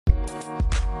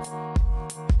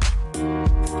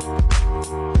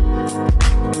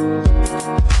Hello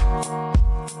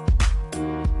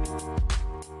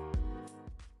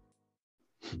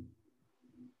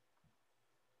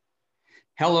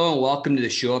and welcome to the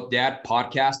Show Up Dad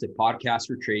podcast, a podcast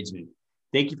for tradesmen.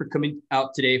 Thank you for coming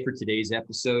out today for today's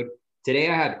episode. Today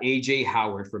I have AJ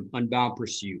Howard from Unbound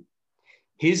Pursuit.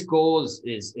 His goal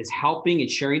is helping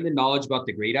and sharing the knowledge about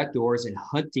the great outdoors and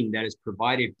hunting that is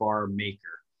provided by our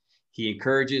Maker. He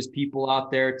encourages people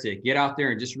out there to get out there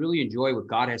and just really enjoy what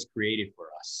God has created for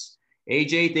us.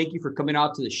 AJ, thank you for coming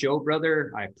out to the show,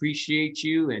 brother. I appreciate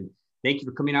you, and thank you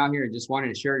for coming out here and just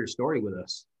wanting to share your story with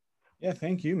us. Yeah,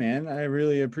 thank you, man. I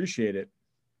really appreciate it.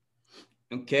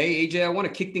 Okay, AJ, I want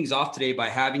to kick things off today by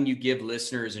having you give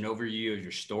listeners an overview of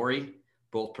your story,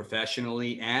 both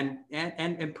professionally and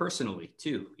personally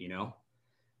too, you know?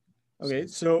 Okay,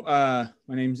 so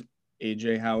my name's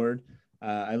AJ Howard.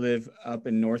 I live up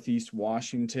in Northeast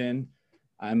Washington.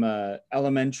 I'm a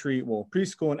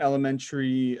preschool and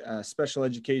elementary special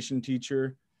education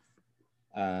teacher.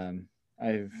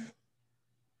 I've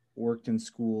worked in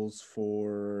schools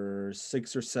for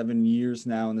 6 or 7 years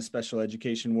now in the special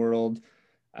education world.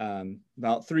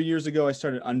 About 3 years ago, I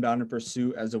started Unbound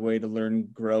Pursuit as a way to learn,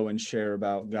 grow, and share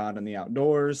about God and the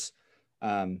outdoors,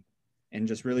 and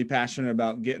just really passionate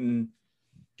about getting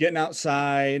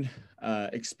outside,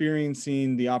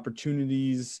 experiencing the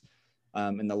opportunities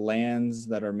and the lands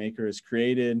that our Maker has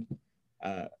created.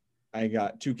 I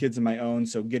got 2 kids of my own,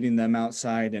 so getting them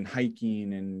outside and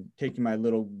hiking and taking my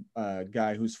little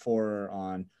guy who's 4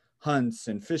 on hunts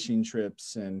and fishing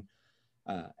trips and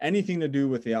anything to do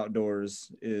with the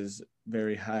outdoors is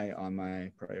very high on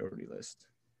my priority list.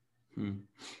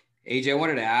 AJ, I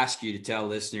wanted to ask you to tell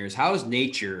listeners, how has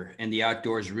nature and the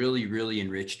outdoors really, really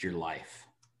enriched your life?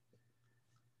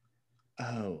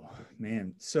 Oh,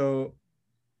 man. So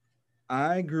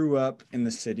I grew up in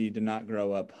the city, did not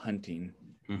grow up hunting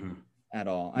at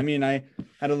all. I mean, I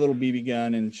had a little BB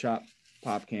gun and shot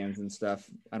pop cans and stuff.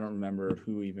 I don't remember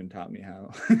who even taught me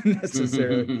how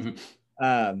necessarily.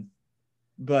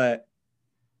 But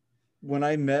when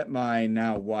I met my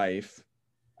now wife,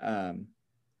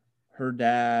 her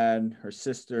dad, her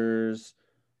sisters,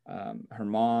 her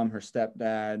mom, her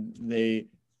stepdad, they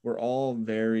were all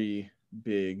very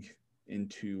big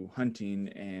into hunting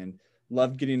and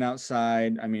loved getting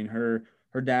outside. I mean, her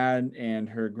dad and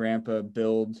her grandpa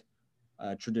build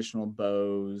traditional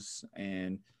bows,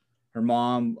 and her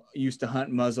mom used to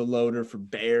hunt muzzleloader for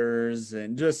bears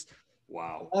and just a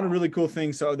lot of really cool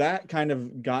things. So that kind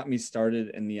of got me started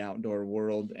in the outdoor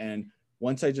world. And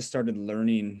once I just started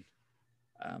learning,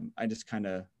 I just kind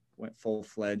of went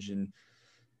full-fledged and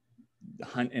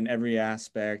hunt in every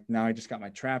aspect. Now I just got my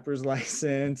trapper's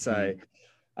license. So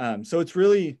it's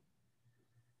really,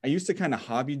 I used to kind of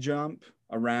hobby jump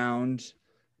around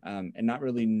and not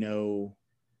really know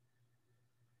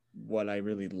what I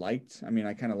really liked. I mean,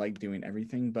 I kind of like doing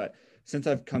everything, but since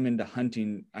I've come into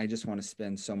hunting, I just want to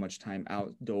spend so much time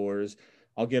outdoors.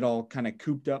 I'll get all kind of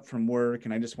cooped up from work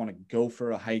and I just want to go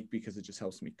for a hike because it just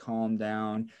helps me calm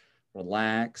down,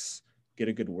 relax, get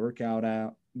a good workout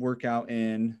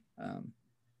in,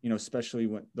 especially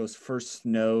when those first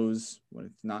snows, when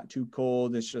it's not too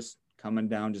cold, it's just coming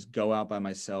down, just go out by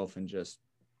myself and just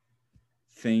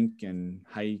think and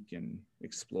hike and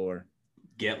explore.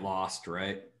 Get lost,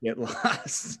 right? Get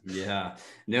lost. Yeah.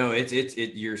 No,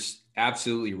 you're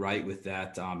absolutely right with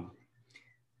that.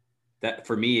 That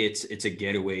for me, it's a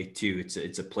getaway too.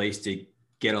 It's a place to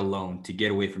get alone, to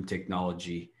get away from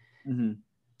technology,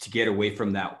 to get away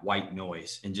from that white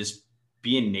noise and just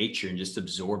be in nature and just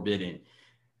absorb it and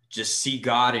just see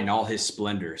God in all his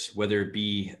splendors, whether it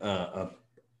be a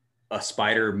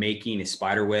spider making a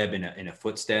spider web in a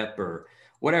footstep or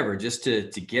whatever, just to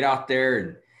get out there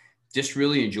and just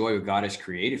really enjoy what God has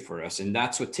created for us. And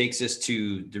that's what takes us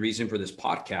to the reason for this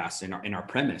podcast and our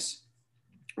premise.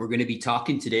 We're going to be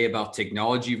talking today about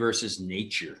technology versus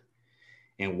nature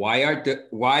and why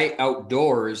the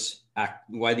outdoors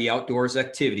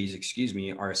activities,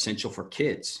 are essential for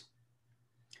kids.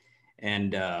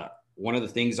 And one of the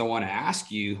things I want to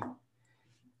ask you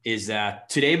is that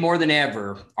today more than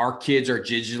ever, our kids are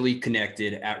digitally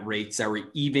connected at rates that were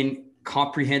even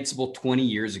comprehensible 20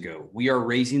 years ago. We are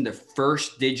raising the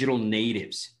first digital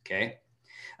natives, okay?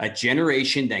 A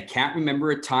generation that can't remember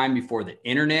a time before the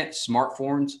internet,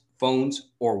 smartphones,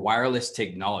 phones, or wireless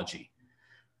technology.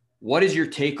 What is your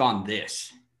take on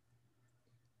this?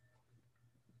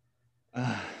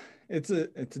 It's a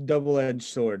double-edged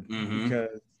sword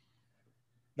because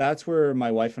that's where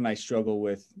my wife and I struggle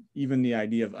with even the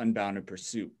idea of Unbound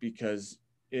Pursuit, because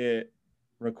it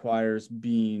requires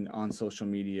being on social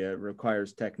media, it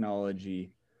requires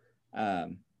technology.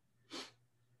 And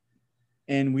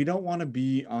And we don't want to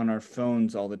be on our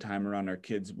phones all the time around our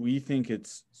kids. We think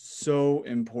it's so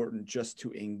important just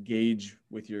to engage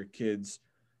with your kids,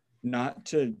 not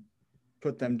to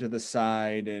put them to the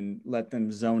side and let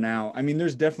them zone out. I mean,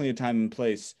 there's definitely a time and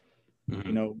place.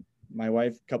 You know, my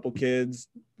wife, couple kids,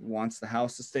 wants the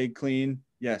house to stay clean.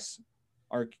 Yes,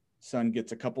 our son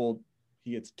gets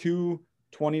he gets 20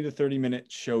 to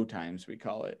 30-minute show times, we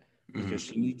call it, because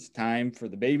she needs time for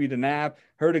the baby to nap,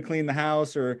 her to clean the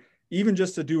house, or even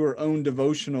just to do her own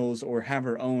devotionals or have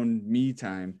her own me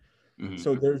time.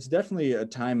 So there's definitely a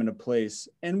time and a place.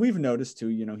 And we've noticed too,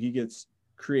 you know, he gets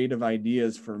creative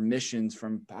ideas for missions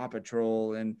from Paw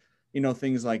Patrol and, you know,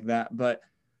 things like that. But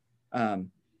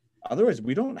otherwise,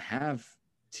 we don't have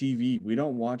TV. We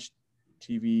don't watch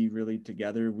TV really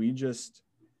together. We just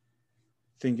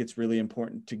think it's really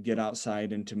important to get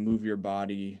outside and to move your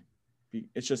body.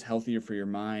 It's just healthier for your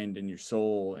mind and your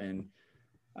soul. And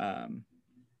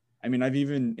I mean, I've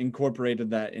even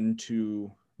incorporated that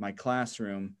into my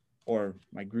classroom or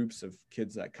my groups of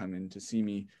kids that come in to see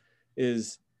me.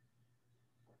 Is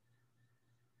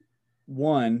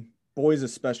one, boys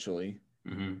especially,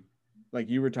 like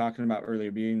you were talking about earlier,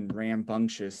 being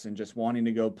rambunctious and just wanting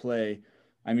to go play.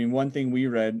 I mean, one thing we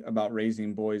read about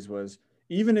raising boys was,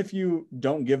 even if you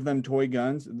don't give them toy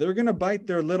guns, they're going to bite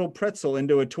their little pretzel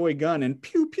into a toy gun and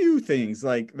pew pew things.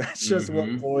 Like, that's just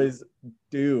what boys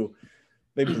do.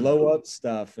 They blow up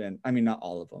stuff. And I mean, not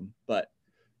all of them, but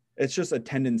it's just a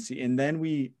tendency. And then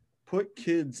we put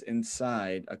kids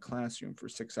inside a classroom for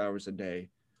 6 hours a day.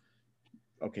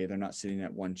 Okay, they're not sitting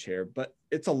at one chair, but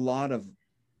it's a lot of,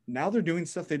 now they're doing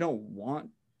stuff they don't want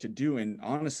to do. And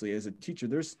honestly, as a teacher,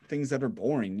 there's things that are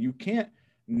boring. You can't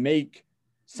make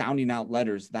sounding out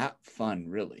letters that fun,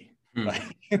 really.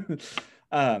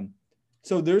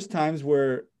 So there's times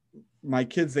where my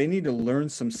kids, they need to learn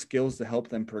some skills to help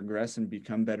them progress and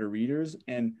become better readers.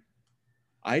 And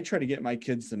I try to get my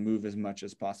kids to move as much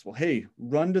as possible. Hey,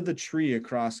 run to the tree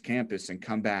across campus and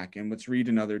come back and let's read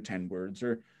another 10 words.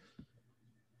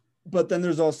 But then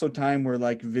there's also time where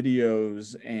like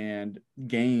videos and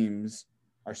games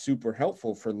are super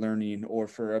helpful for learning, or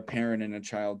for a parent and a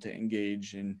child to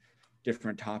engage in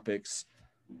different topics.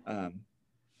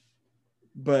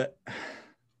 But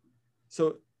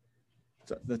so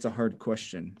that's a hard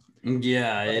question.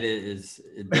 Yeah, it is.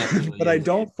 It definitely but I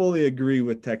don't fully agree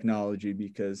with technology,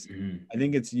 because I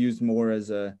think it's used more as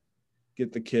a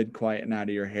get the kid quiet and out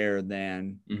of your hair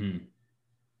than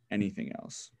anything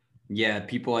else. Yeah,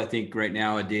 people I think right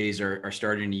nowadays are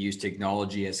starting to use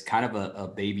technology as kind of a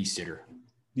babysitter.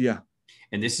 Yeah.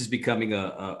 And this is becoming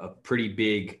a pretty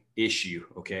big issue,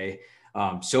 okay?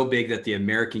 So big that the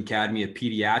American Academy of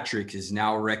Pediatrics is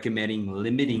now recommending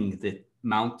limiting the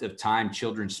amount of time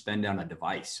children spend on a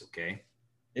device, okay?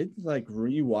 It like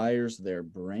rewires their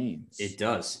brains. It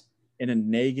does. In a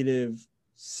negative,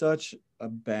 such a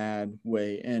bad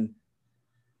way. And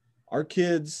our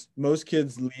kids, most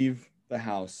kids leave the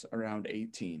house around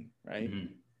 18, right?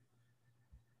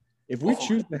 If we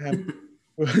choose to have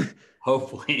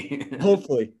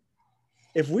hopefully,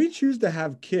 if we choose to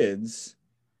have kids,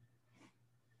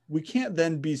 we can't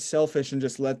then be selfish and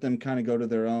just let them kind of go to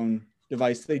their own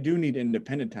device. They do need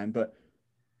independent time, but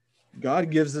God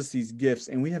gives us these gifts,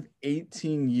 and we have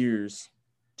 18 years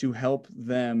to help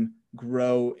them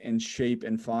grow and shape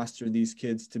and foster these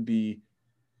kids to be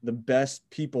the best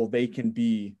people they can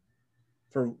be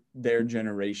for their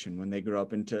generation when they grow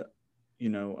up, and to, you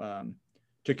know,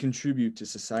 to contribute to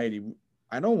society.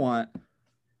 I don't want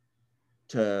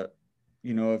to,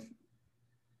 you know,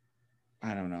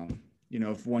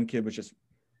 if one kid was just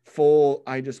full,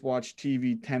 I just watch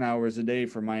TV 10 hours a day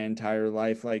for my entire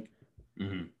life. Like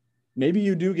maybe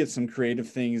you do get some creative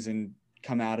things and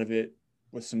come out of it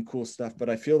with some cool stuff, but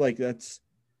I feel like that's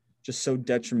just so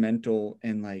detrimental.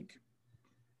 And like,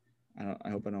 I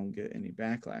hope I don't get any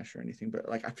backlash or anything, but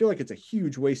like, I feel like it's a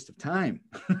huge waste of time.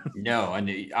 No, and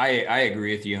I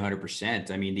agree with you 100%.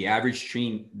 I mean, the average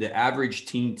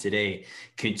teen today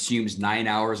consumes 9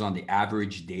 hours on the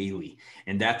average daily,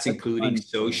 and that's including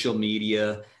social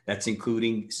media. That's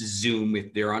including Zoom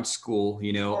if they're on school,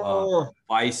 you know,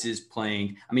 devices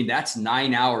playing. I mean, that's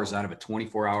 9 hours out of a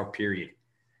 24-hour period.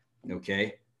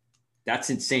 Okay, that's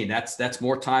insane. That's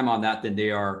more time on that than they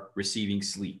are receiving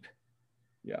sleep.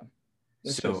 Yeah.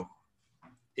 So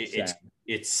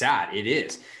it's sad. It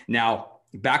is. Now,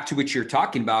 back to what you're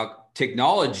talking about,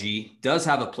 technology does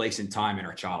have a place and time in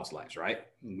our child's lives, right?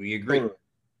 We agree.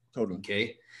 Totally.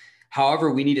 Okay. However,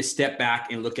 we need to step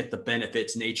back and look at the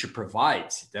benefits nature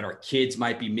provides that our kids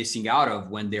might be missing out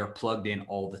of when they're plugged in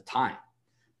all the time.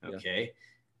 Okay.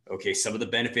 Okay, some of the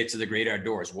benefits of the great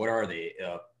outdoors. What are they?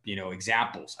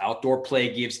 Examples. Outdoor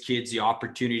play gives kids the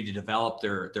opportunity to develop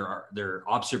their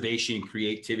observation and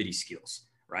creativity skills,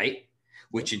 right?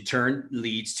 Which in turn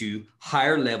leads to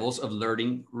higher levels of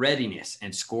learning readiness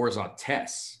and scores on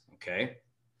tests. Okay.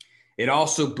 It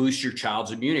also boosts your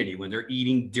child's immunity when they're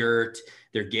eating dirt.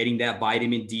 They're getting that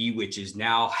vitamin D, which is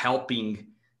now helping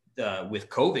with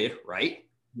COVID, right?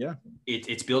 Yeah.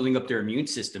 It's building up their immune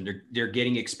system. They're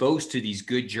getting exposed to these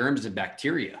good germs and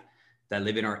bacteria that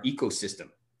live in our ecosystem.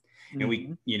 And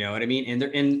we, you know what I mean?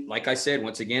 And like I said,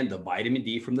 once again, the vitamin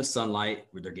D from the sunlight,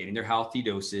 where they're getting their healthy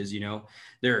doses,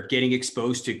 they're getting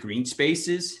exposed to green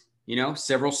spaces,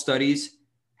 several studies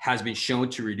has been shown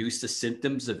to reduce the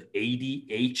symptoms of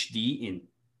ADHD in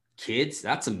kids.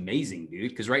 That's amazing, dude.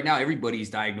 Because right now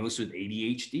everybody's diagnosed with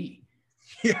ADHD.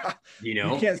 Yeah.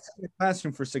 You can't sit in the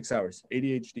classroom for 6 hours.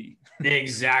 ADHD.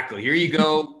 Exactly. Here you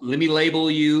go. Let me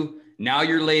label you. Now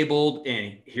you're labeled,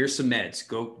 and here's some meds.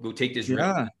 Go take this.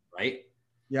 Yeah. Right.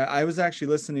 Yeah. I was actually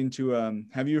listening to,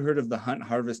 have you heard of the Hunt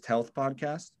Harvest Health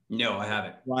podcast? No, I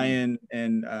haven't. Ryan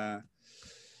and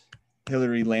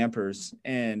Hillary Lampers,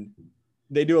 and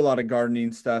they do a lot of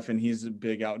gardening stuff, and he's a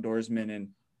big outdoorsman. And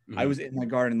I was in my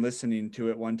garden listening to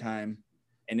it one time,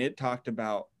 and it talked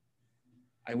about,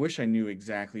 I wish I knew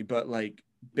exactly, but like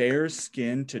bare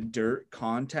skin to dirt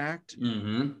contact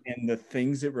and the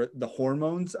things the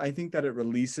hormones, I think that it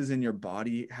releases in your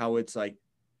body, how it's like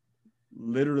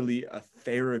literally a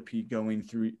therapy going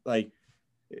through, like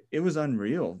it was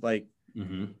unreal. Like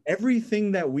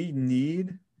everything that we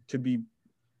need to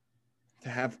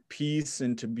have peace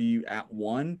and to be at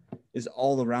one is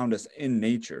all around us in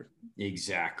nature.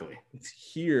 Exactly. It's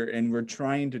here, and we're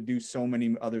trying to do so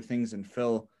many other things and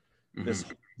fill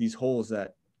these holes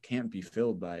that can't be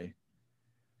filled by.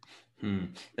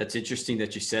 That's interesting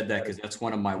that you said that, because that's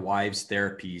one of my wife's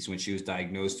therapies when she was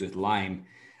diagnosed with Lyme.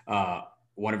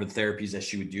 One of the therapies that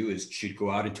she would do is she'd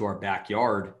go out into our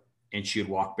backyard and she would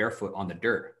walk barefoot on the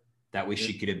dirt. That way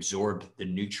she could absorb the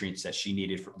nutrients that she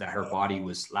needed that her body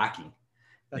was lacking.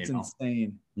 That's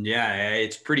insane. Yeah,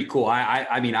 it's pretty cool.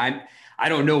 I mean, I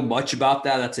don't know much about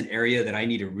that. That's an area that I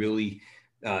need to really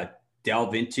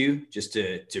delve into, just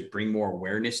to bring more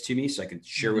awareness to me so I can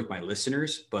share with my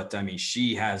listeners. But I mean,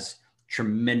 she has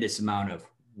tremendous amount of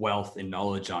wealth and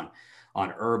knowledge on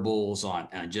herbals, on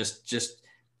just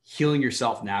healing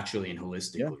yourself naturally and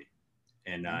holistically.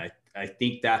 Yeah. And I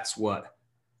think that's what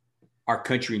our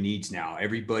country needs now.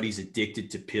 Everybody's addicted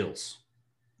to pills.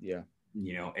 Yeah.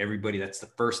 Everybody, that's the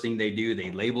first thing they do.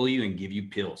 They label you and give you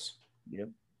pills. Yep.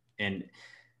 And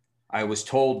I was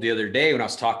told the other day when I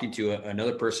was talking to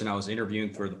another person I was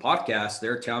interviewing for the podcast,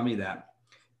 they're telling me that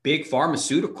big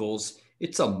pharmaceuticals,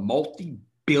 it's a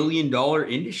multi-billion-dollar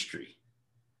industry.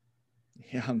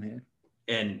 Yeah, man.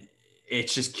 And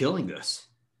it's just killing us.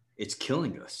 It's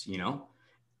killing us,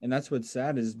 And that's what's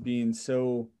sad, is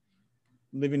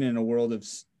living in a world of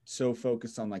so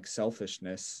focused on like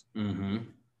selfishness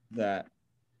that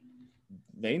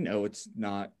they know it's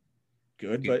not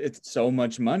good, but it's so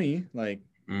much money. Like,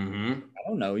 I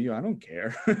don't know you. I don't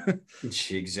care.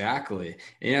 Exactly.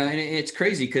 And it's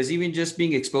crazy because even just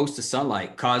being exposed to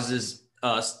sunlight causes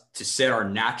us to set our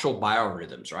natural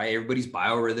biorhythms, right? Everybody's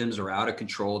biorhythms are out of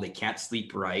control. They can't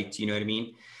sleep right. You know what I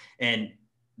mean? And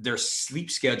their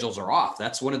sleep schedules are off.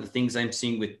 That's one of the things I'm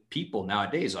seeing with people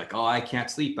nowadays. Like, oh, I can't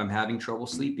sleep. I'm having trouble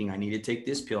sleeping. I need to take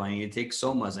this pill. I need to take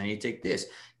Somas. I need to take this.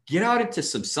 Get out into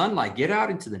some sunlight. Get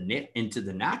out into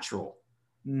the natural.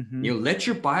 Let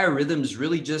your biorhythms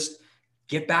really just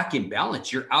get back in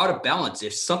balance. You're out of balance.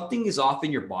 If something is off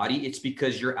in your body, it's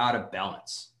because you're out of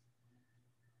balance.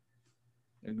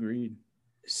 Agreed.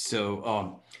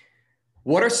 So,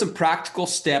 what are some practical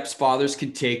steps fathers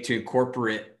can take to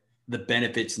incorporate the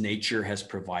benefits nature has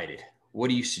provided? What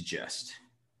do you suggest?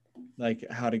 Like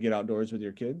how to get outdoors with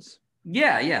your kids?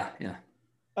 Yeah.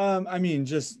 I mean,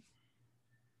 just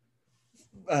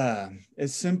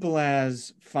as simple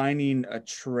as finding a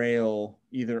trail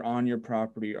either on your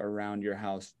property or around your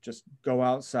house. Just go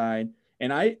outside.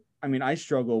 And I mean, I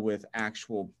struggle with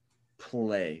actual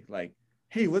play. Like,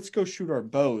 hey, let's go shoot our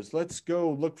bows. Let's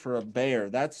go look for a bear.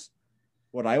 That's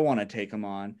what I want to take him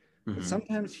on. But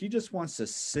sometimes he just wants to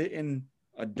sit in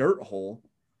a dirt hole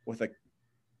with a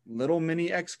little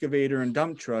mini excavator and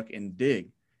dump truck and dig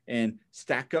and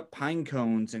stack up pine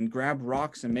cones and grab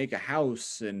rocks and make a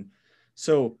house. And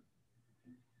so,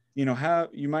 how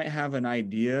you might have an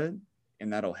idea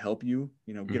and that'll help you,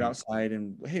 get outside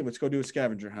and, hey, let's go do a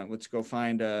scavenger hunt. Let's go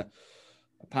find a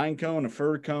pine cone, a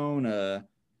fir cone,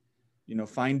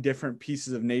 find different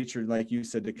pieces of nature, like you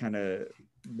said, to kind of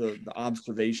the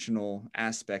observational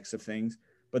aspects of things.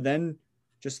 But then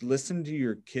just listen to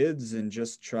your kids and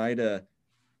just try to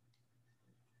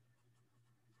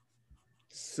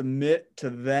submit to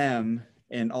them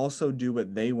and also do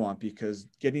what they want, because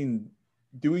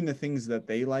doing the things that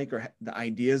they like, or the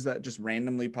ideas that just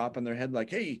randomly pop in their head, like,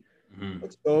 hey,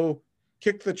 let's go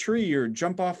kick the tree or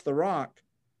jump off the rock.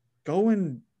 Go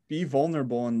and be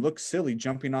vulnerable and look silly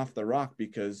jumping off the rock,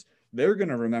 because they're going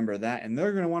to remember that and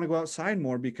they're going to want to go outside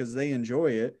more because they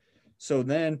enjoy it. So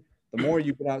then the more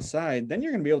you get outside, then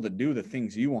you're going to be able to do the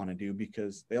things you want to do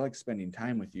because they like spending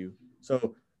time with you.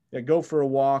 So yeah, go for a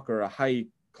walk or a hike,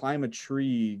 climb a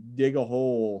tree, dig a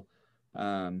hole.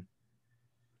 I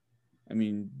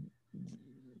mean,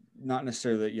 not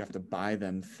necessarily that you have to buy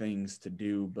them things to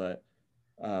do, but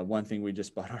one thing we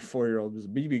just bought our 4-year-old was a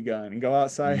BB gun, and go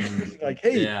outside like,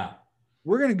 hey, Yeah.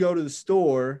 we're going to go to the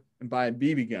store and buy a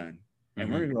BB gun,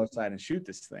 and we're going to go outside and shoot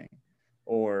this thing.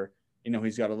 Or, you know,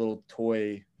 he's got a little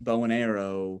toy bow and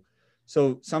arrow.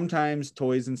 So sometimes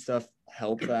toys and stuff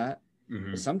help that.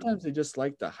 But sometimes they just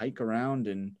like to hike around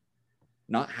and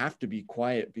not have to be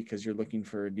quiet because you're looking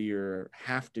for a deer, or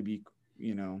have to be,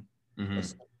 you know, a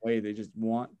certain way. They just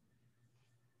want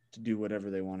to do whatever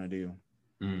they want to do.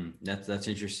 That's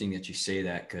interesting that you say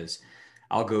that, because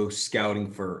I'll go scouting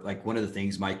for, like, one of the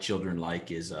things my children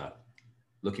like is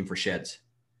looking for sheds.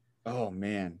 Oh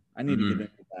man, I need to get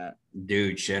into that.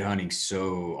 Dude, shed hunting's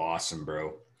so awesome,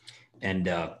 bro. And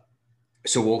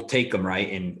so we'll take them, right?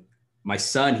 And my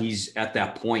son, he's at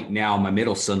that point now, my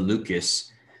middle son,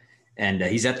 Lucas, and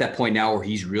he's at that point now where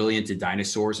he's really into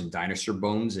dinosaurs and dinosaur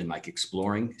bones and like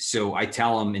exploring. So I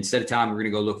tell him, instead of telling him we're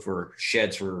going to go look for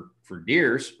sheds for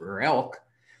deers or elk,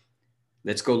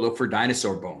 let's go look for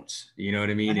dinosaur bones. You know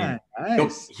what I mean? And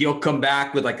Nice. he'll come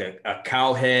back with like a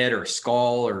cow head or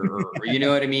skull or you know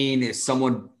what I mean? It's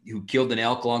someone who killed an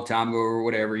elk a long time ago or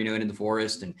whatever, you know, in the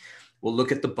forest. And we'll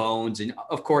look at the bones. And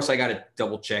of course I got to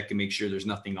double check and make sure there's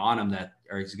nothing on them that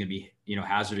is going to be, you know,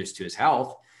 hazardous to his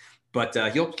health. But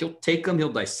he'll take them,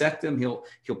 he'll dissect them, he'll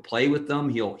play with them,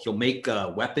 he'll make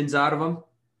weapons out of them.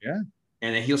 Yeah.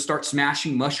 And then he'll start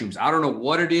smashing mushrooms. I don't know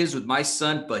what it is with my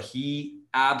son, but he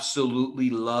absolutely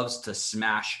loves to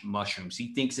smash mushrooms.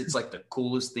 He thinks it's like the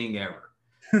coolest thing ever,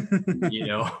 you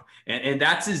know, and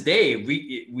that's his day.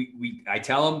 I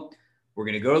tell him, we're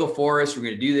going to go to the forest. We're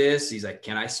going to do this. He's like,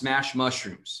 can I smash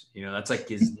mushrooms? You know, that's like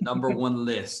his number one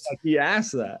list. He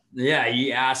asked that. Yeah.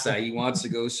 He asked that. He wants to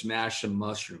go smash some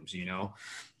mushrooms, you know?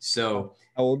 So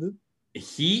how old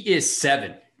is he? Is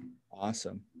 7.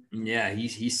 Awesome. Yeah.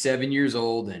 He's 7 years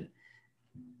old. And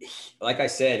like I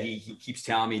said, he keeps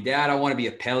telling me, Dad, I want to be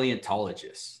a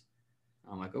paleontologist.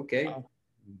 I'm like, okay, wow.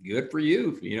 Good for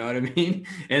you. You know what I mean?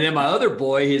 And then my other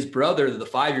boy, his brother, the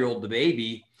 5-year-old, the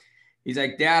baby, he's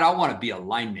like, Dad, I want to be a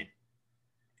lineman.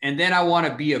 And then I want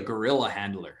to be a gorilla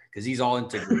handler, because he's all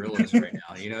into gorillas right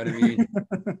now. You know what I mean?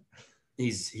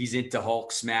 He's into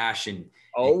Hulk smash and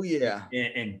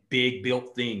big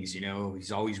built things. You know,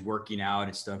 he's always working out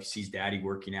and stuff. He sees Daddy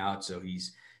working out. So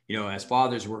he's, you know, as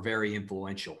fathers, we're very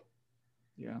influential.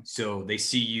 Yeah. So they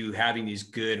see you having these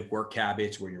good work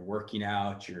habits where you're working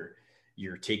out,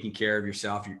 you're taking care of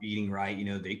yourself, you're eating right. You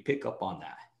know, they pick up on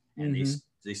that, and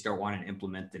they start wanting to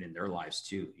implement it in their lives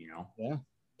too, you know? Yeah,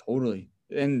 totally.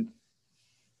 And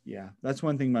yeah, that's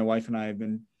one thing my wife and I have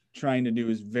been trying to do,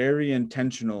 is very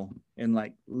intentional in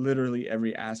like literally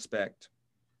every aspect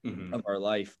of our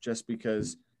life, just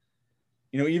because,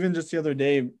 you know, even just the other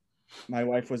day, my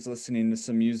wife was listening to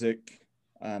some music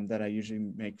that I usually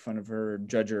make fun of her or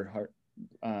judge her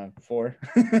for.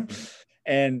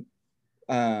 And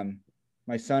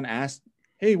my son asked,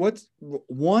 hey, what's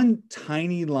one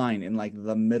tiny line in like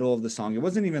the middle of the song? It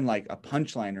wasn't even like a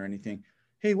punchline or anything.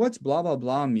 Hey, what's blah, blah,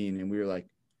 blah mean? And we were like,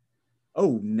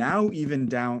 oh, now even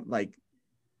down, like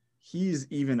he's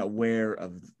even aware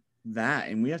of that,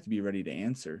 and we have to be ready to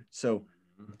answer. So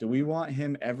do we want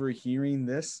him ever hearing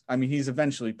this? I mean, he's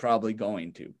eventually probably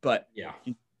going to, but yeah,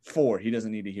 he's 4, he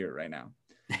doesn't need to hear it right now.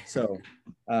 So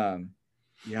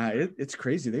yeah, it's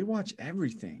crazy. They watch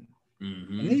everything.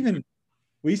 And even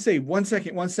we say 1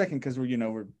 second, because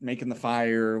we're making the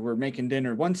fire, we're making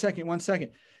dinner. 1 second.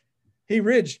 Hey,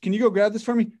 Ridge, can you go grab this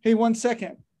for me? Hey, 1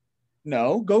 second.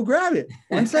 No, go grab it.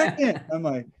 1 second. I'm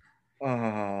like,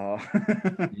 oh.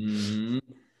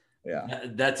 Yeah.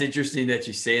 That's interesting that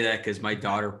you say that, because my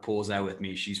daughter pulls that with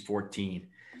me. She's 14.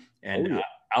 And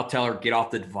I'll tell her, get off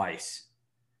the device.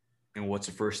 And what's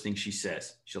the first thing she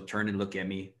says? She'll turn and look at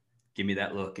me, give me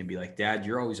that look, and be like, Dad,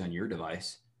 you're always on your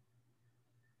device.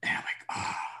 And I'm like,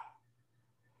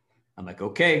 I'm like,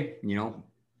 okay, you know,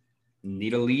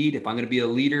 need a lead. If I'm going to be a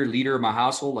leader of my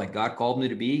household, like God called me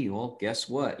to be, well, guess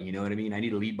what? You know what I mean? I need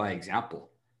to lead by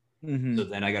example. So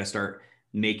then I got to start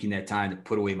making that time to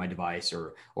put away my device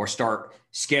or start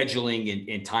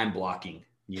scheduling and time blocking.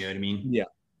 You know what I mean? Yeah.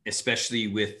 Especially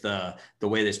with the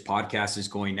way this podcast is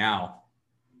going now,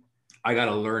 I got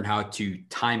to learn how to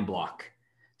time block.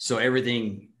 So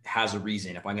everything has a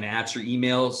reason. If I'm going to answer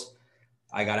emails,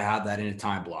 I got to have that in a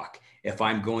time block. If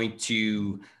I'm going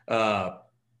to uh,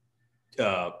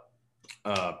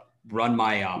 run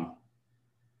my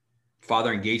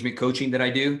father engagement coaching that I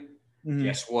do,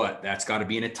 guess what? That's got to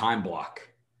be in a time block.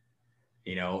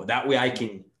 You know, that way I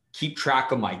can keep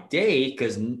track of my day,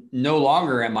 because no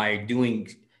longer am I doing,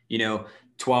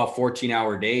 12,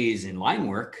 14-hour days in line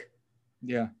work.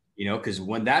 Yeah. Because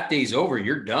when that day's over,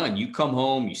 you're done. You come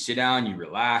home, you sit down, you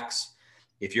relax.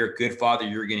 If you're a good father,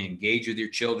 you're going to engage with your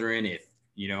children. If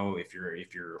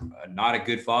you're not a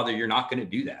good father, you're not going to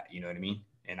do that. You know what I mean?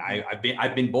 And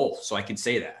I've been both, so I can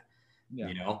say that.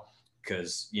 Yeah.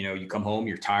 Because you come home,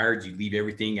 you're tired, you leave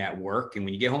everything at work, and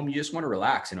when you get home, you just want to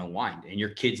relax and unwind. And your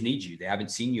kids need you. They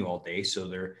haven't seen you all day, so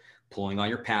they're pulling on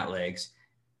your pant legs.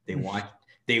 They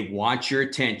want your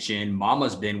attention.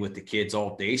 Mama's been with the kids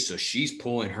all day, so she's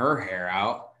pulling her hair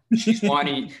out. She's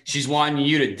wanting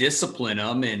you to discipline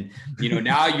them, and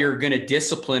now you're going to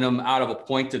discipline them out of a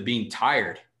point of being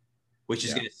tired, which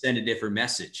is going to send a different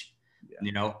message.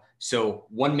 So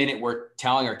 1 minute we're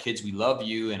telling our kids we love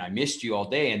you and I missed you all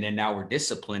day, and then now we're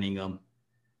disciplining them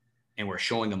and we're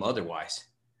showing them otherwise.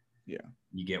 Yeah,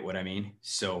 you get what I mean?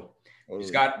 So totally.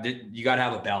 you got to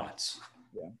have a balance.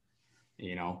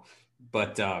 Yeah,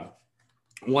 but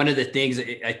one of the things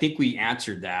I think we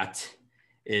answered that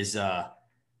is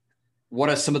what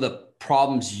are some of the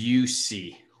problems you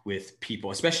see with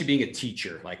people, especially being a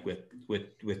teacher, like with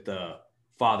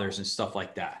fathers and stuff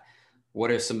like that? What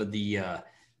are some of the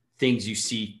things you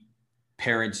see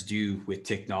parents do with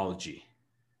technology,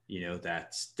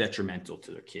 that's detrimental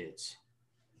to their kids?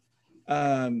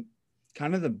 Kind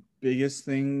of the biggest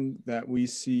thing that we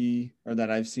see, or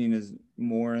that I've seen, is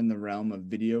more in the realm of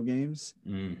video games.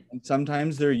 And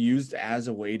sometimes they're used as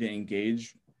a way to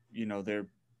engage. They're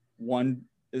one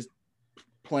is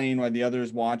playing while the other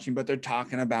is watching, but they're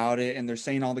talking about it and they're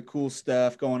saying all the cool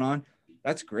stuff going on.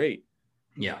 That's great.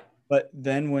 Yeah. But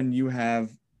then when you have,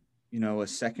 a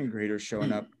second grader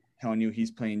showing up telling you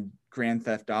he's playing Grand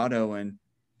Theft Auto and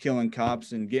killing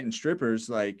cops and getting strippers,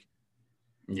 like,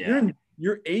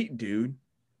 you're 8, dude.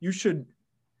 You should,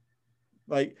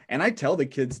 like, and I tell the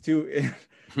kids too,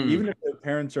 even if their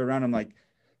parents are around, they're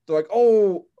like,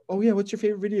 oh yeah, what's your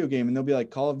favorite video game? And they'll be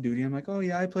like, Call of Duty. I'm like, oh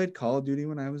yeah, I played Call of Duty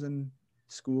when I was in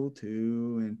school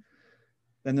too. And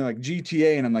then they're like,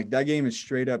 GTA, and I'm like, that game is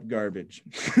straight up garbage.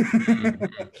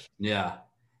 Yeah.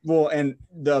 Well, and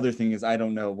the other thing is, I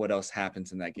don't know what else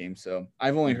happens in that game, so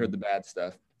I've only heard the bad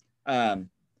stuff.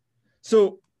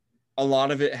 So a lot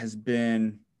of it has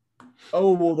been,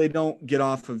 oh, well, they don't get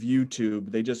off of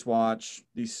YouTube. They just watch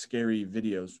these scary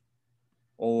videos.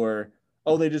 Or,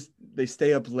 oh, they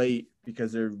stay up late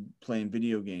because they're playing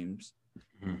video games.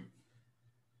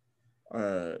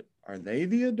 Are they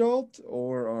the adult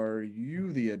or are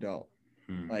you the adult?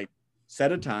 Like,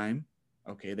 set a time.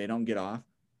 Okay, they don't get off.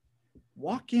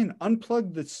 Walk in,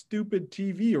 unplug the stupid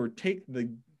TV, or take the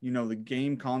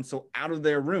game console out of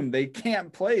their room. They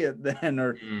can't play it then,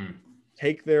 or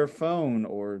take their phone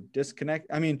or disconnect.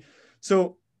 I mean,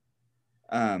 so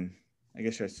I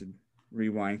guess I should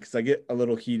rewind, because I get a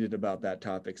little heated about that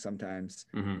topic sometimes.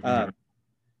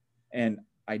 And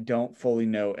I don't fully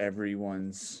know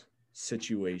everyone's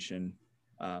situation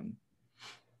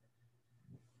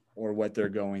or what they're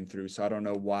going through. So I don't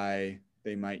know why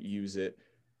they might use it.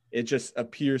 It just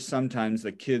appears sometimes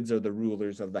the kids are the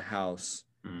rulers of the house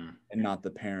and not the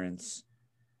parents.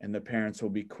 And the parents will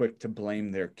be quick to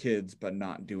blame their kids, but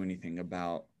not do anything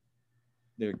about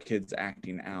their kids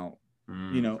acting out.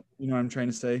 You know what I'm trying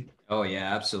to say? Oh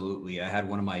yeah, absolutely. I had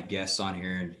one of my guests on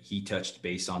here and he touched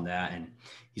base on that, and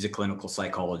he's a clinical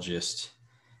psychologist,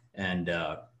 and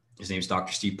his name is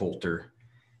Dr. Steve Poulter.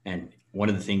 And one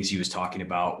of the things he was talking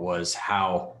about was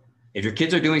how if your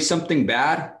kids are doing something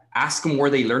bad, ask them where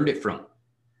they learned it from.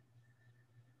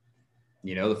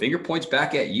 The finger points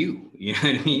back at you. You know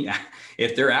what I mean?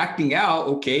 If they're acting out,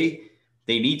 okay,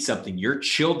 they need something. Your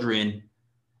children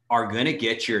are going to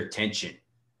get your attention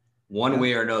one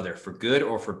way or another, for good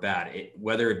or for bad.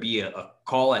 Whether it be a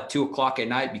call at 2:00 at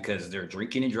night because they're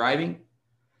drinking and driving,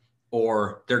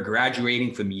 or they're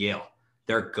graduating from Yale,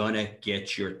 they're going to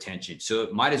get your attention. So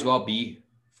it might as well be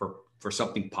for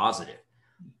something positive.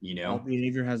 All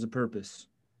behavior has a purpose.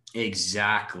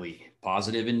 Exactly.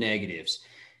 Positive and negatives.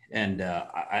 And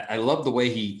I love the way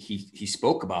he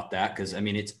spoke about that, because I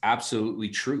mean, it's absolutely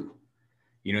true.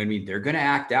 You know what I mean? They're going to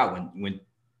act out when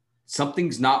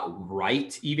something's not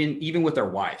right, even with our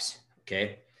wives.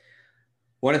 Okay.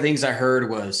 One of the things I heard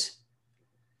was,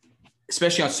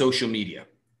 especially on social media,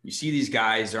 you see these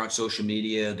guys, they're on social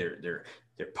media, they're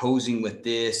posing with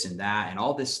this and that and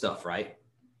all this stuff, right?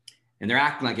 And they're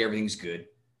acting like everything's good.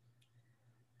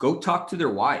 Go talk to their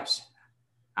wives.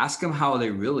 Ask them how they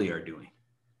really are doing.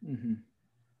 Mm-hmm.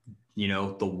 You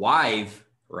know, the wife,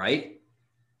 right?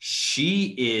 She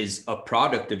is a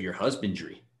product of your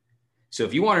husbandry. So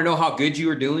if you want to know how good you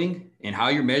are doing and how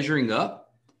you're measuring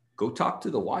up, go talk to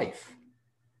the wife.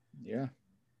 Yeah.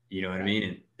 You know what I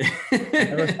mean? I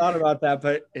never thought about that,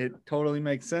 but it totally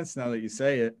makes sense now that you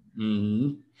say it.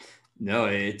 Mm-hmm. No,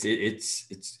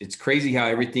 it's crazy how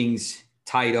everything's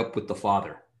tied up with the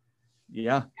father.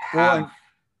 Yeah. Well,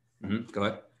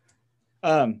 Go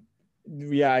ahead.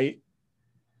 Yeah.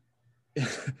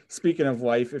 Speaking of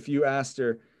wife, if you asked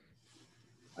her,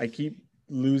 I keep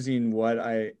losing what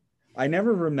I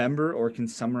never remember or can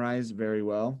summarize very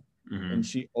well. Mm-hmm. And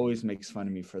she always makes fun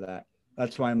of me for that.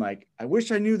 That's why I'm like, I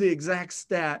wish I knew the exact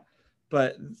stat,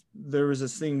 but there was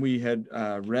this thing we had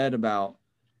read about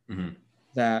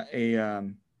that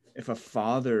if a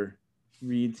father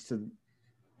reads to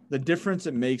the difference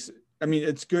it makes. I mean,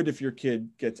 it's good if your kid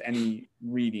gets any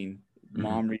reading,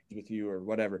 mom reads with you or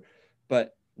whatever,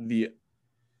 but the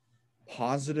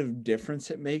positive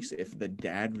difference it makes if the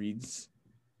dad reads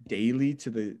daily to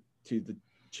the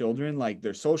children, like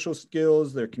their social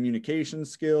skills, their communication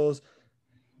skills,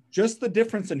 just the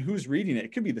difference in who's reading it.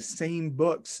 It could be the same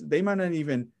books. They might not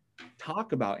even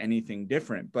talk about anything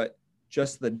different, but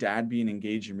just the dad being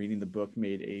engaged in reading the book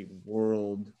made a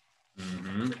world.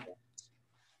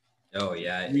 Oh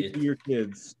yeah. Read to your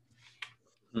kids.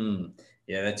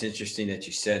 Yeah, that's interesting that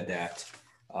you said that.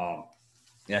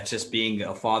 That's just being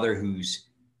a father who's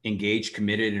engaged,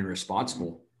 committed, and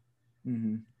responsible.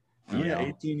 Oh, yeah,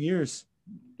 18 years.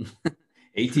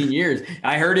 18 years.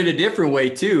 I heard it a different way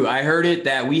too. I heard it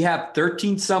that we have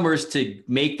 13 summers to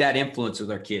make that influence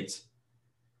with our kids.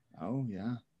 Oh,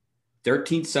 yeah.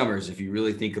 13 summers, if you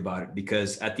really think about it,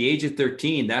 because at the age of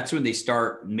 13, that's when they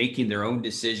start making their own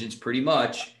decisions pretty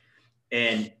much.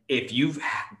 And if you've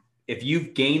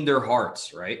gained their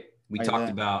hearts, right? We talked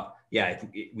about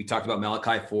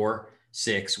Malachi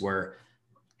 4:6, where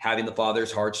having the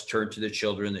father's hearts turned to the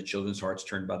children's hearts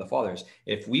turned by the fathers.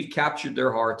 If we've captured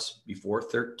their hearts before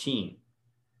 13,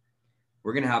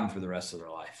 we're going to have them for the rest of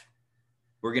their life.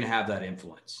 We're going to have that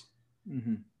influence.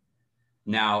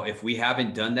 Now, if we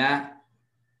haven't done that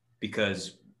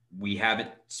because we haven't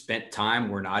spent time,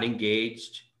 we're not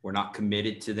engaged, we're not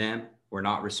committed to them, we're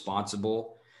not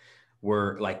responsible.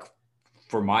 We're like,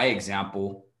 for my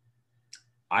example,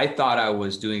 I thought I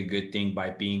was doing a good thing by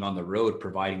being on the road,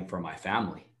 providing for my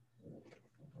family.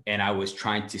 And I was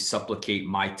trying to supplicate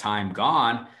my time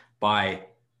gone by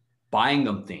buying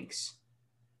them things.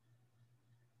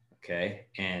 Okay.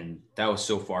 And that was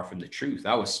so far from the truth.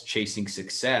 I was chasing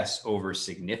success over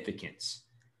significance.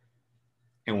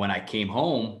 And when I came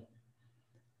home,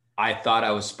 I thought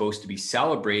I was supposed to be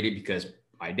celebrated because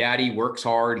my daddy works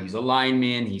hard. He's a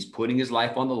lineman. He's putting his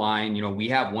life on the line. You know, we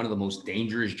have one of the most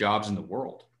dangerous jobs in the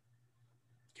world.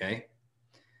 Okay.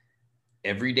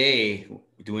 Every day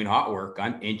doing hot work,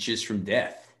 I'm inches from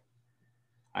death.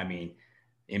 I mean,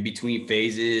 in between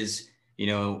phases,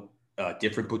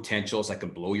 different potentials. I can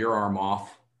blow your arm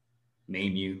off,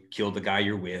 maim you, kill the guy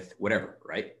you're with, whatever,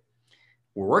 right?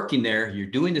 We're working there. You're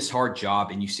doing this hard job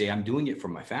and you say, I'm doing it for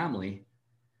my family.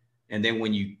 And then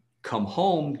when you come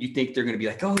home, you think they're going to be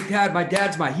like, oh, Dad, my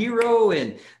dad's my hero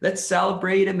and let's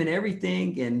celebrate him and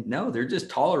everything. And no, they're just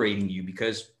tolerating you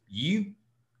because you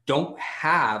don't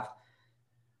have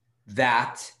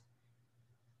that.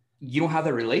 You don't have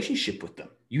that relationship with them.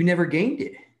 You never gained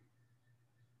it.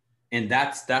 And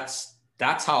that's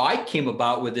how I came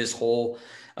about with this whole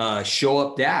show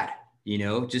up dad,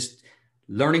 just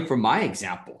learning from my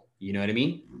example. You know what I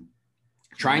mean?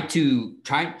 Trying to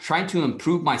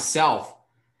improve myself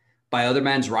by other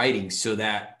man's writings so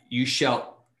that you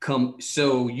shall come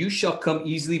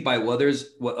easily by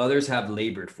what others have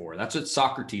labored for. That's what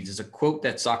Socrates is, a quote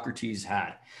that Socrates had.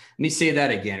 Let me say that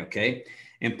again. Okay.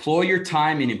 Employ your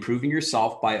time in improving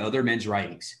yourself by other men's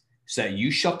writings so that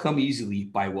you shall come easily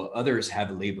by what others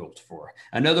have labored for.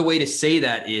 Another way to say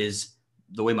that is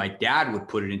the way my dad would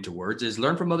put it into words is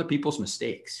learn from other people's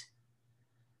mistakes.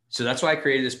 So that's why I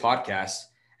created this podcast.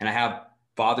 And I have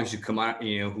fathers who come on,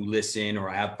 who listen, or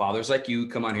I have fathers like you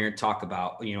come on here and talk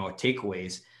about,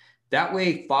 takeaways. That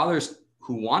way, fathers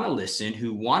who want to listen,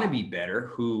 who want to be better,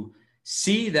 who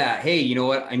see that, hey, you know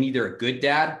what? I'm either a good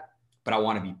dad, but I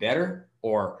want to be better,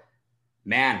 or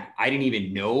man, I didn't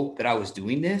even know that I was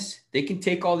doing this. They can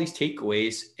take all these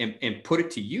takeaways and put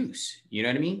it to use. You know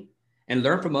what I mean? And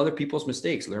learn from other people's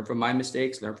mistakes, learn from my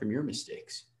mistakes, learn from your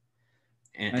mistakes.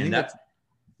 I And think that,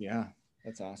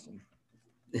 that's awesome.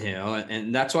 you know,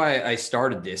 and that's why I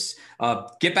started this.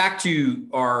 Get back to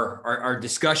our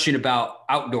discussion about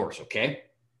outdoors. Okay.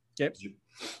 Yep.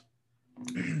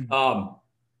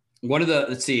 One of the,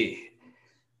 let's see,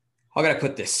 how can I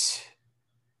put this?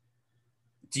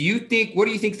 What do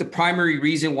you think the primary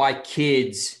reason why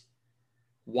kids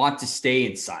want to stay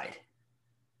inside?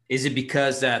 Is it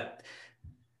because that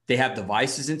they have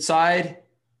devices inside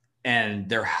and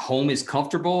their home is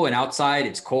comfortable and outside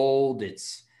it's cold?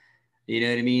 It's, you know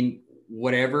what I mean?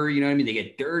 Whatever, you know what I mean? They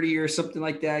get dirty or something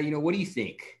like that. You know, what do you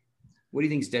think? What do you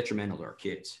think is detrimental to our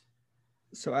kids?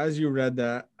 So as you read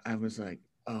that, I was like,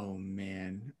 oh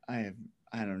man, I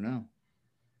don't know.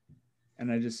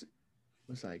 And I just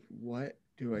was like, what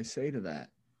do I say to that?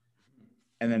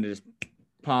 And then it just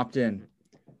popped in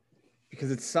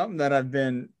because it's something that I've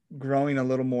been growing a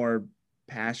little more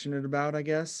passionate about, I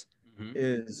guess,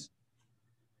 is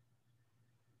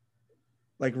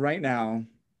like right now,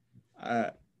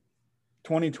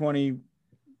 2020,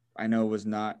 I know was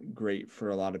not great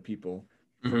for a lot of people.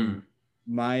 For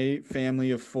my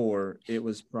family of 4, it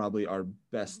was probably our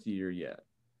best year yet.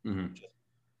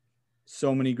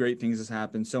 So many great things has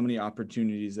happened, so many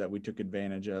opportunities that we took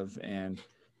advantage of.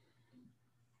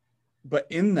 But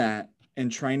in that, and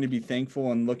trying to be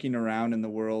thankful and looking around in the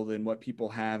world and what people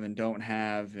have and don't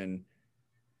have, and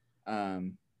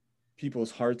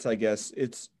people's hearts, I guess,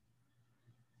 it's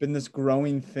been this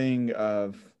growing thing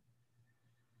of,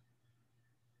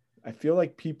 I feel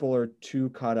like people are too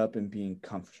caught up in being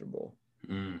comfortable.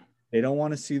 They don't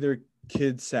want to see their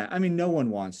kids sad. I mean, no one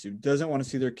doesn't want to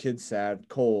see their kids sad,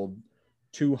 cold,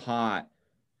 too hot.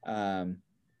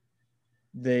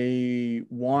 They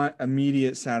want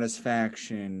immediate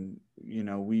satisfaction. You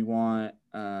know, we want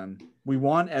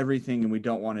everything and we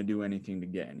don't want to do anything to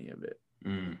get any of it.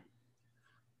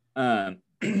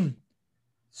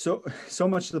 So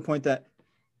much to the point that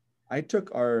I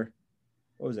took our,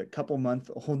 what was it,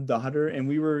 couple-month-old daughter, and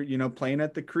we were, you know, playing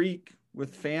at the creek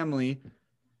with family.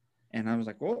 And I was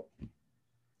like, well,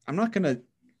 I'm not going to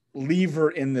leave her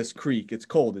in this creek. It's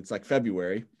cold. It's like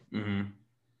February.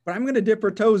 But I'm going to dip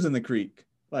her toes in the creek.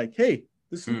 Like, hey,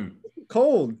 this is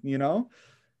cold, you know?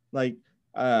 Like,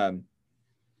 we're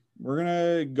going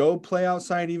to go play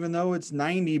outside even though it's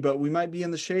 90, but we might be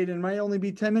in the shade and it might only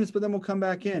be 10 minutes, but then we'll come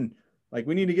back in. Like,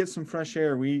 we need to get some fresh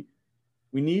air. We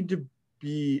need to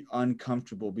be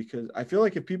uncomfortable, because I feel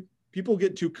like if people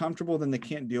get too comfortable, then they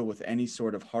can't deal with any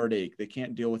sort of heartache. They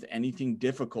can't deal with anything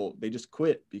difficult. They just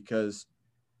quit because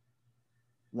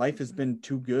life has been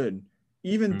too good.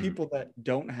 Even people that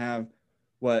don't have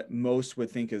what most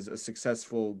would think is a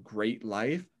successful, great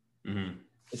life,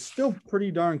 it's still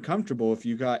pretty darn comfortable if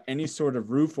you got any sort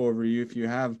of roof over you, if you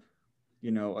have,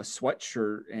 you know, a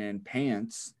sweatshirt and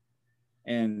pants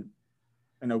and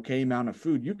an okay amount of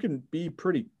food, you can be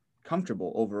pretty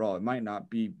comfortable overall. It might not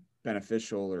be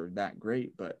beneficial or that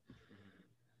great, but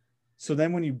so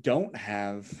then when you don't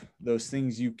have those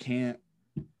things, you can't,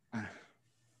 I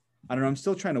don't know, I'm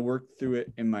still trying to work through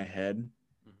it in my head,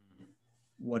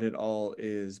 what it all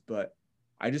is, but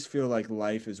I just feel like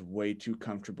life is way too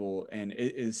comfortable, and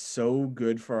it is so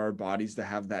good for our bodies to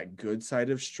have that good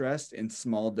side of stress in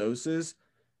small doses,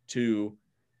 to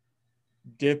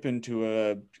dip into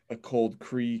a cold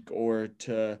creek or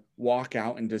to walk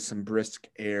out into some brisk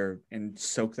air and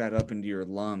soak that up into your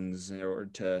lungs, or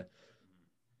to,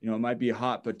 you know, it might be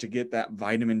hot, but to get that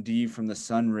vitamin D from the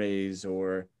sun rays,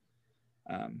 or,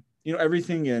 you know,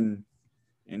 everything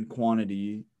in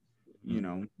quantity, you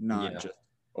know, not just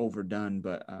overdone.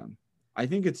 But I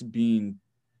think it's being,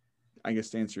 I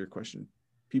guess to answer your question,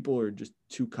 people are just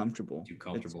too comfortable.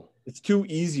 It's too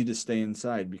easy to stay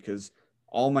inside because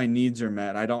all my needs are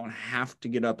met. I don't have to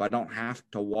get up. I don't have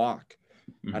to walk.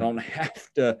 I don't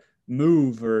have to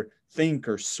move or think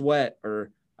or sweat,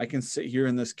 or I can sit here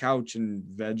in this couch and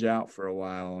veg out for a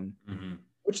while, and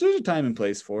which there's a time and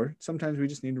place for. Sometimes we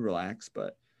just need to relax,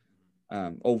 but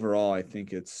overall, I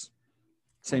think it's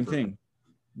same thing.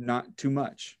 Not too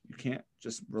much. You can't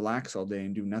just relax all day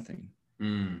and do nothing.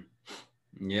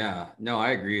 Yeah, no,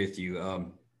 I agree with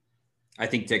you. I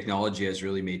think technology has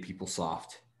really made people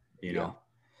soft, you know,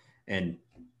 and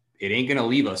it ain't going to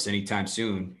leave us anytime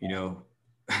soon. You know,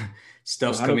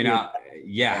 stuff's coming out.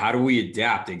 Yeah. How do we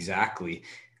adapt? Exactly.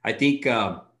 I think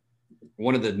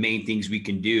one of the main things we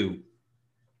can do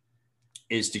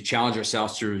is to challenge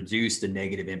ourselves to reduce the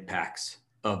negative impacts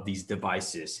of these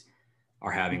devices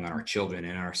are having on our children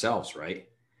and ourselves. Right.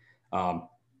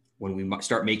 when we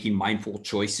start making mindful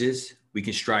choices, we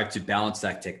can strive to balance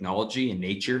that technology and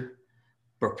nature,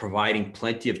 but providing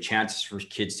plenty of chances for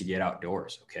kids to get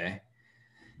outdoors. Okay.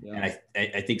 Yeah.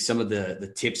 And I think some of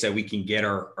the tips that we can get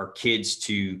our kids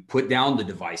to put down the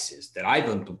devices that I've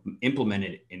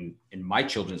implemented in my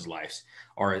children's lives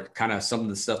are kind of some of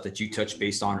the stuff that you touched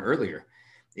based on earlier,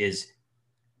 is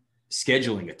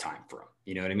scheduling a time for them.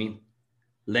 You know what I mean?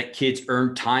 Let kids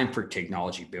earn time for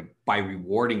technology by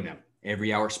rewarding them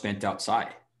every hour spent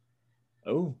outside.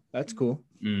 Oh, that's cool.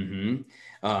 Mm-hmm.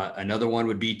 Another one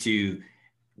would be to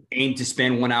aim to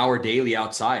spend 1 hour daily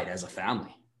outside as a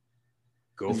family.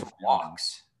 Go for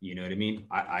walks. You know what I mean?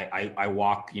 I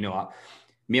walk,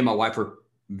 me and my wife are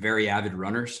very avid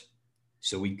runners.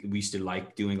 So we used to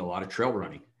like doing a lot of trail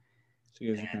running. So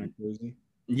you guys are kind of crazy.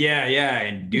 Yeah. Yeah.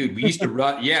 And dude, we used to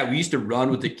run. Yeah. We used to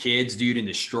run with the kids, dude, in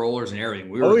the strollers and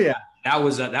everything. That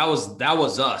was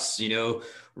us,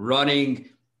 running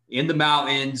in the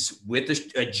mountains with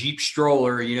a Jeep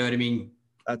stroller. You know what I mean?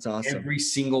 That's awesome. Every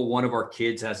single one of our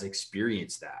kids has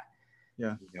experienced that.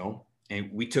 Yeah. And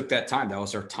we took that time. That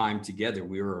was our time together.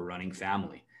 We were a running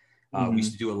family. We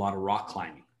used to do a lot of rock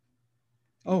climbing.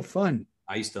 Oh, fun.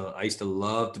 I used to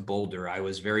love to boulder. I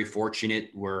was very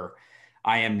fortunate where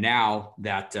I am now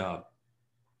that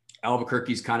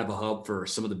Albuquerque is kind of a hub for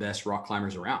some of the best rock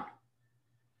climbers around.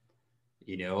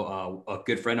 A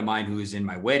good friend of mine who was in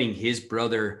my wedding, his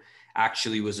brother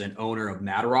actually was an owner of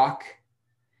Matarock,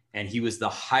 and he was the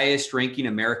highest ranking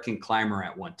American climber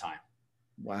at one time.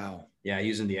 Wow. Yeah, he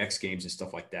was in the X Games and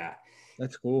stuff like that.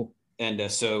 That's cool.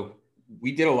 And so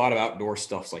we did a lot of outdoor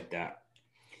stuff like that.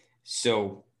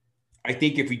 So I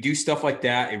think if we do stuff like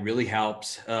that, it really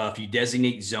helps. If you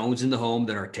designate zones in the home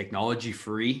that are technology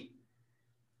free,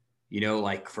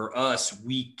 like for us,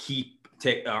 we keep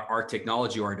our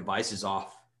technology or our devices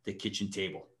off the kitchen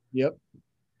table. Yep.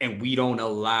 And we don't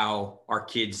allow our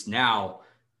kids now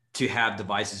to have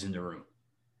devices in the room.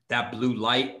 That blue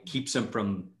light keeps them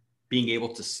from being able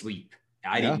to sleep.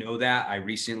 I didn't know that. I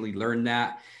recently learned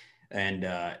that. And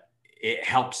it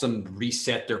helps them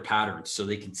reset their patterns so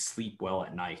they can sleep well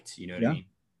at night. You know what I mean?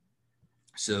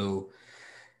 So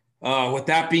with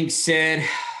that being said,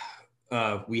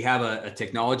 we have a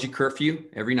technology curfew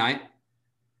every night.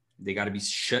 They got to be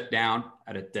shut down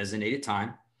at a designated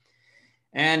time.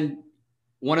 And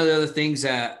one of the other things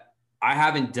that I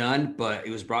haven't done, but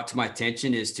it was brought to my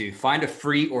attention, is to find a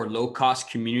free or low-cost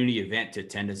community event to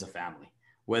attend as a family,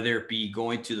 whether it be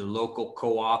going to the local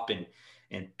co-op and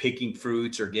picking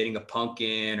fruits, or getting a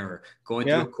pumpkin, or going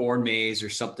to a corn maze or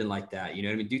something like that. You know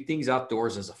what I mean? Do things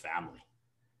outdoors as a family.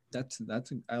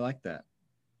 I like that.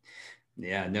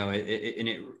 Yeah, no,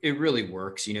 it really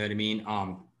works. You know what I mean?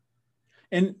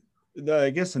 And I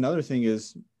guess another thing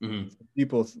is,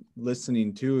 people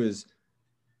listening too, is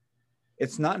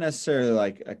it's not necessarily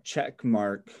like a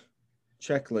checklist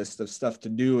of stuff to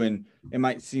do. And it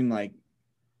might seem like,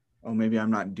 oh, maybe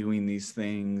I'm not doing these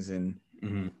things, and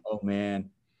oh man,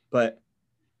 but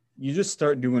you just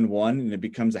start doing one and it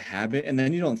becomes a habit, and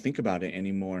then you don't think about it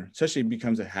anymore. Especially it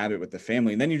becomes a habit with the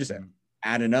family, and then you just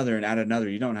add another and add another.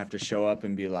 You don't have to show up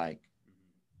and be like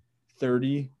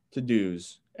 30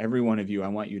 to-dos. Every one of you, I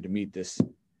want you to meet this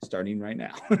starting right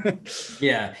now.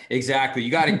 Yeah, exactly.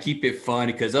 You got to keep it fun,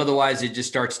 because otherwise it just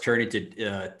starts turning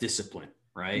to discipline,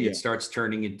 right? It starts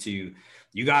turning into,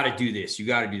 you got to do this, you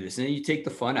got to do this. And then you take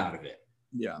the fun out of it.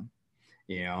 Yeah.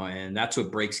 And that's what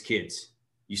breaks kids.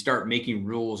 You start making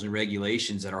rules and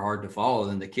regulations that are hard to follow,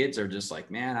 then the kids are just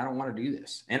like, man, I don't want to do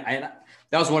this. And that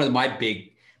was one of my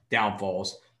big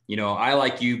downfalls. I,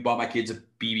 like you, bought my kids a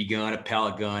BB gun, a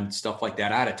pellet gun, stuff like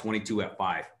that. I had a 22 at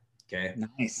 5. Okay.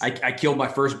 Nice. I killed my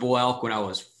first bull elk when I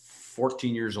was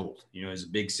 14 years old. It was a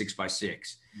big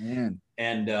 6x6. Man.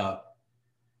 And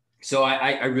so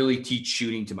I really teach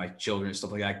shooting to my children and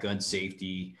stuff like that, gun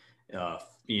safety,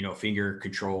 finger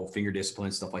control, finger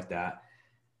discipline, stuff like that.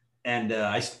 And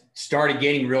I started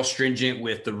getting real stringent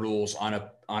with the rules on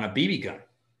a BB gun.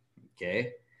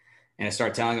 Okay. And I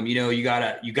started telling them, you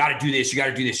gotta do this,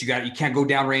 you can't go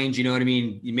down range. You know what I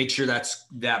mean? You make sure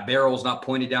that barrel's not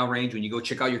pointed down range when you go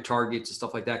check out your targets and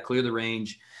stuff like that, clear the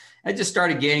range. I just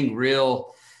started getting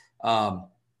real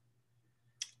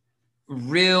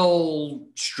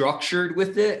structured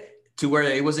with it, to where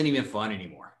it wasn't even fun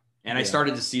anymore. And I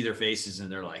started to see their faces,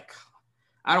 and they're like,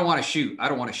 I don't want to shoot.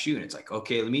 And it's like,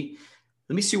 okay, let me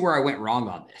see where I went wrong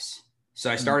on this.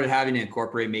 So I started having to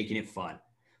incorporate making it fun,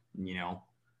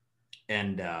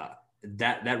 and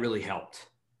that really helped.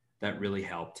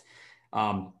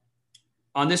 On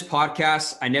this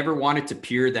podcast, I never wanted to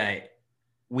appear that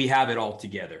we have it all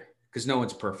together, because no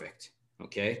one's perfect.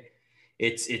 Okay.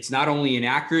 it's not only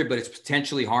inaccurate, but it's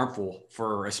potentially harmful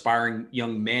for aspiring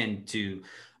young men to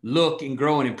look and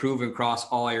grow and improve across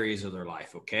all areas of their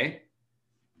life. Okay.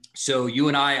 So you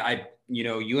and I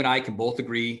can both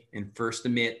agree and first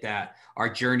admit that our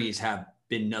journeys have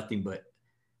been nothing but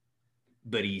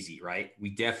easy, right? We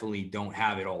definitely don't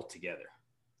have it all together.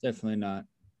 Definitely not.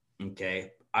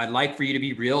 Okay. I'd like for you to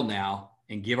be real now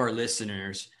and give our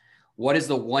listeners what is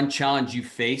the one challenge you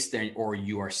faced or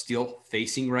you are still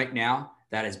facing right now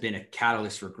that has been a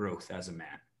catalyst for growth as a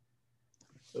man?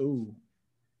 Oh,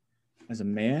 as a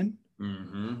man?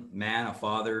 Man, a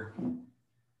father.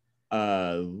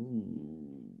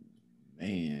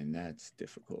 Man, that's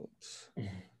difficult.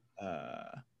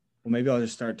 Well, maybe I'll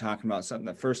just start talking about something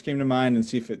that first came to mind and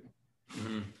see if it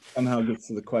somehow gets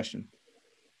to the question.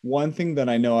 One thing that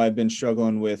I know I've been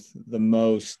struggling with the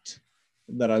most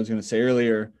that I was going to say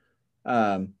earlier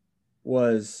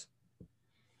was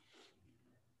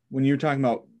when you're talking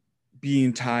about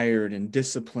being tired and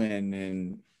discipline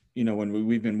and, when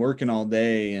we've been working all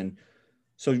day. And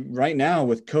so right now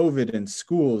with COVID and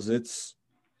schools, it's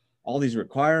all these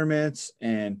requirements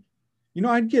and,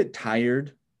 I'd get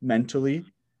tired mentally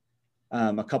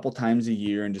a couple times a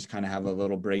year and just kind of have a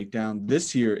little breakdown.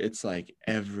 This year, it's like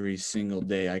every single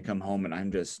day I come home and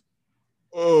I'm just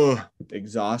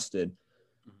exhausted.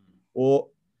 Well,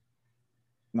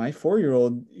 my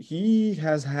 4-year-old, he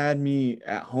has had me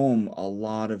at home a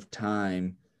lot of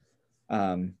time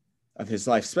of his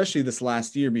life, especially this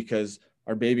last year because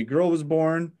our baby girl was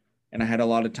born and I had a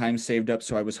lot of time saved up.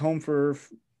 So I was home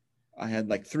I had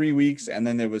like 3 weeks, and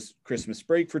then there was Christmas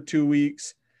break for 2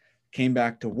 weeks, came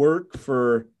back to work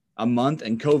for a month,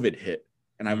 and COVID hit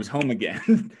and I was home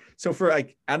again. So for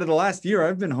like out of the last year,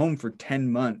 I've been home for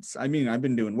 10 months. I mean, I've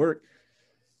been doing work.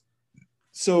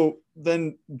 So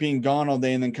then being gone all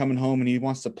day and then coming home and he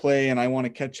wants to play and I want to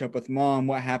catch up with mom,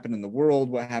 what happened in the world,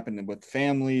 what happened with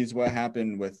families, what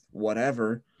happened with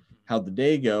whatever, how'd the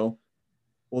day go?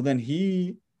 Well, then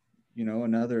he,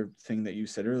 another thing that you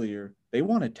said earlier, they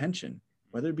want attention,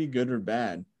 whether it be good or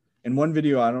bad. In one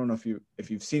video, I don't know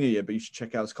if you've seen it yet, but you should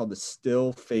check out, it's called the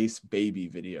Still Face Baby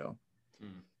video.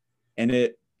 And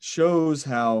it shows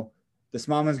how this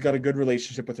mom has got a good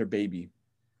relationship with her baby.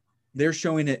 They're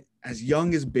showing it as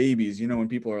young as babies, when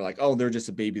people are like, oh, they're just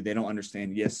a baby, they don't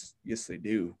understand. Yes, they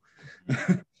do.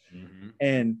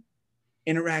 And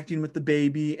interacting with the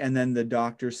baby, and then the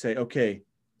doctors say, okay,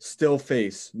 still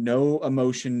face, no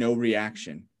emotion, no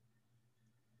reaction.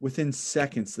 Within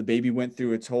seconds, the baby went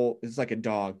through it's like a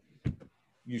dog.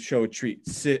 You show a treat,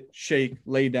 sit, shake,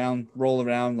 lay down, roll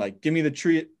around, like, give me the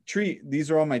treat.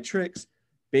 These are all my tricks.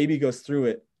 Baby goes through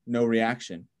it, no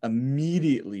reaction.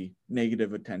 Immediately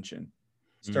negative attention.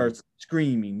 Starts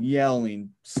screaming,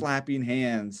 yelling, slapping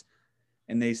hands.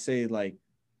 And they say, like,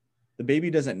 the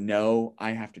baby doesn't know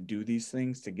I have to do these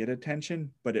things to get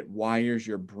attention, but it wires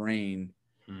your brain.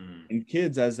 And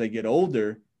kids, as they get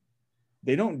older,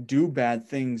 they don't do bad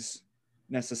things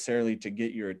necessarily to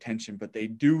get your attention, but they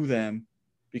do them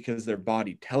because their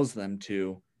body tells them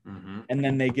to. And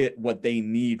then they get what they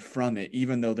need from it,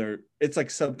 even though it's like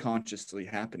subconsciously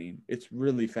happening. It's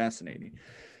really fascinating.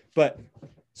 But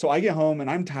so I get home and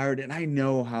I'm tired and I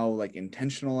know how like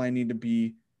intentional I need to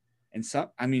be. And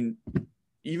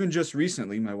even just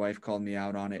recently, my wife called me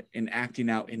out on it in acting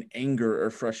out in anger or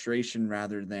frustration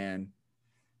rather than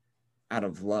out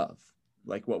of love,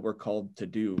 like what we're called to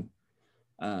do.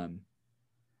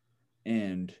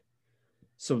 And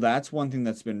so that's one thing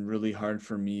that's been really hard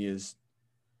for me, is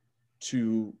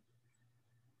to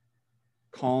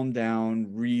calm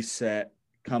down, reset,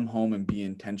 come home and be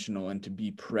intentional and to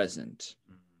be present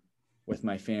with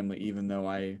my family, even though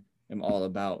I am all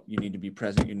about, you need to be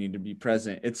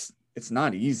present. It's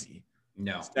not easy.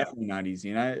 No, it's definitely not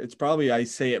easy. And it's probably, I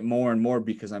say it more and more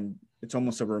because it's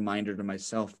almost a reminder to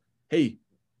myself, hey.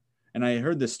 And I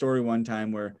heard this story one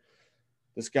time where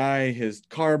this guy, his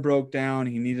car broke down.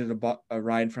 He needed a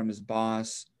ride from his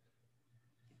boss.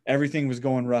 Everything was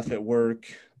going rough at work.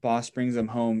 Boss brings him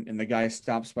home, and the guy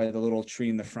stops by the little tree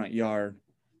in the front yard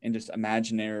and just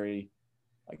imaginary,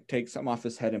 like, takes something off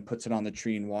his head and puts it on the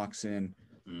tree and walks in.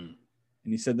 And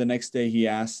he said the next day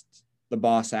the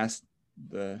boss asked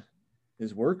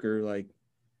his worker, like,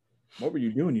 what were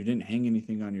you doing? You didn't hang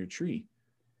anything on your tree.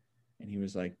 And he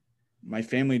was like, my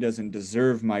family doesn't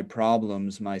deserve my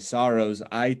problems, my sorrows.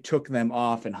 I took them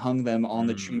off and hung them on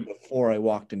the tree before I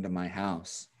walked into my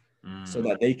house so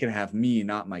that they could have me,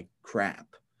 not my crap.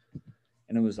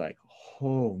 And it was like,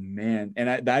 oh man.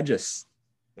 And that just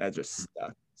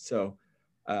stuck. So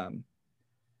I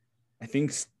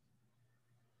think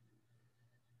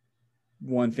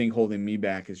one thing holding me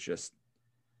back is just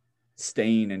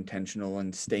staying intentional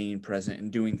and staying present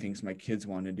and doing things my kids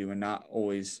want to do and not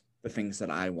always the things that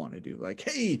I want to do. Like,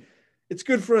 hey, it's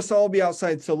good for us all to be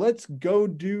outside, so let's go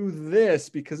do this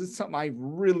because it's something I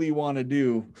really want to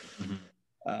do.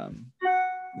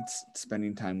 It's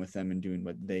spending time with them and doing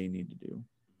what they need to do.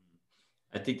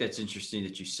 I think that's interesting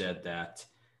that you said that.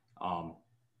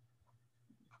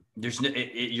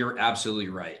 You're absolutely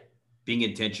right. Being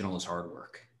intentional is hard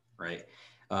work, right?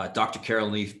 Dr.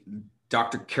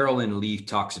 Carolyn Leaf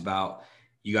talks about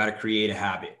you got to create a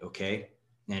habit, okay?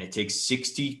 And it takes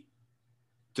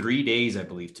 63 days, I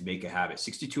believe, to make a habit.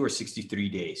 62 or 63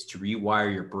 days to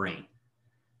rewire your brain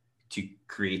to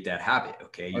create that habit.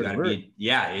 Okay. You got to be,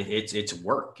 it's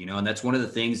work, and that's one of the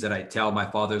things that I tell my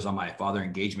fathers on my father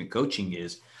engagement coaching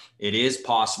is it is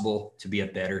possible to be a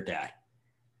better dad.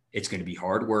 It's going to be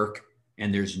hard work,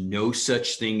 and there's no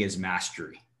such thing as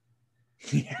mastery.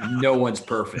 Yeah. No one's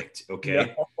perfect.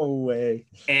 Okay. No way.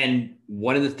 And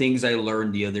one of the things I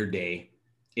learned the other day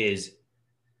is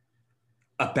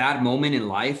a bad moment in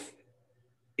life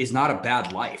is not a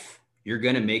bad life. You're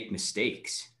going to make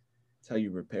mistakes. That's how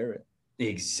you repair it.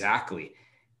 Exactly.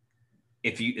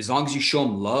 As long as you show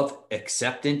them love,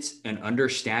 acceptance, and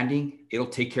understanding, it'll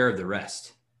take care of the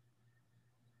rest.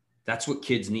 That's what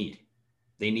kids need.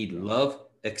 They need love,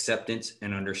 acceptance,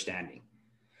 and understanding.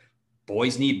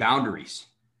 Boys need boundaries.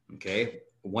 Okay.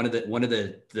 One of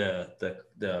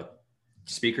the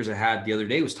speakers I had the other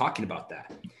day was talking about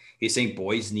that. He's saying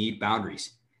boys need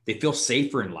boundaries. They feel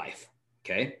safer in life.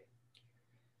 Okay.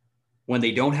 When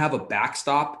they don't have a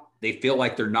backstop, they feel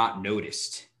like they're not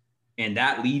noticed. And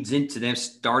that leads into them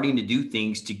starting to do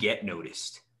things to get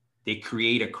noticed. They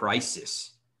create a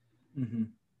crisis. Mm-hmm.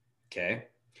 Okay.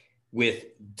 With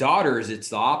daughters, it's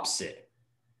the opposite.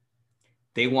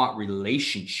 They want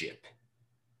relationship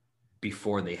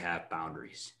before they have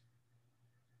boundaries.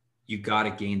 You got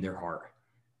to gain their heart.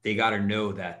 They got to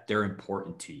know that they're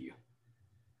important to you,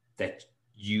 that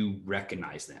you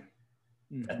recognize them,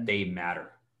 mm-hmm. that they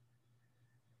matter.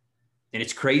 And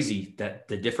it's crazy that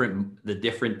the different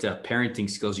parenting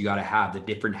skills you got to have, the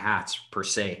different hats per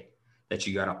se that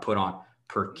you got to put on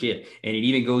per kid. And it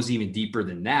even goes even deeper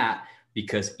than that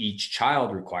because each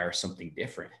child requires something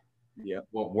different. Yeah.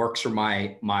 What works for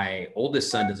my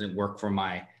oldest son doesn't work for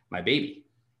my baby.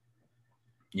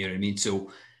 You know what I mean?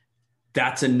 So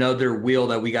that's another wheel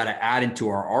that we got to add into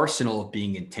our arsenal of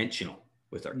being intentional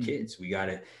with our kids. We got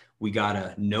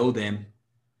to know them.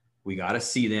 We got to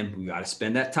see them. We got to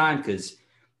spend that time because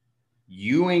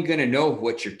you ain't going to know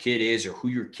what your kid is or who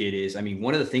your kid is. I mean,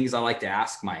 one of the things I like to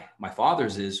ask my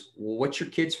fathers is, well, what's your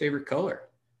kid's favorite color?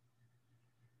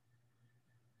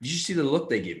 Did you see the look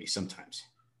they give me sometimes?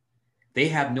 They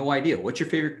have no idea. What's your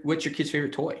kid's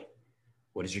favorite toy?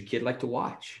 What does your kid like to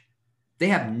watch? They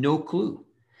have no clue.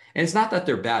 And it's not that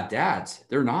they're bad dads.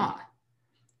 They're not.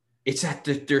 It's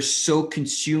that they're so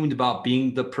consumed about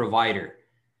being the provider.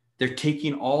 They're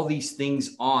taking all these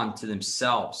things on to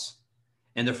themselves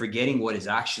and they're forgetting what is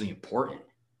actually important.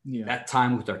 Yeah. That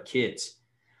time with our kids.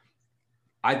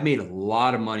 I've made a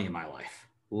lot of money in my life,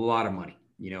 a lot of money.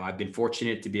 I've been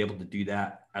fortunate to be able to do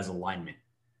that as a lineman.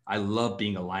 I love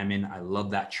being a lineman. I love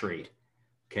that trade.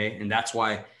 Okay. And that's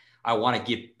why I want to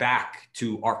give back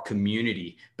to our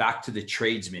community, back to the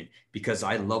tradesmen, because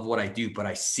I love what I do, but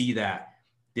I see that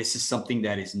this is something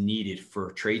that is needed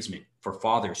for tradesmen, for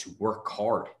fathers who work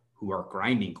hard, who are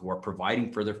grinding, who are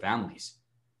providing for their families.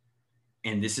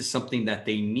 And this is something that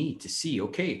they need to see.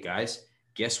 Okay, guys,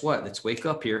 guess what? Let's wake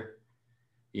up here.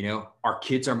 Our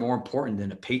kids are more important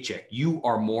than a paycheck. You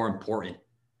are more important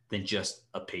than just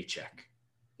a paycheck.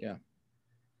 Yeah.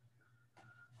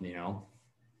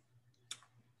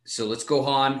 So let's go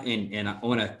on and I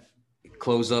want to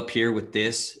close up here with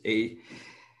this.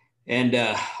 And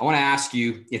I want to ask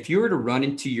you, if you were to run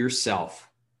into yourself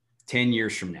 10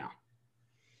 years from now,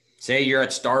 say you're at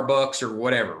Starbucks or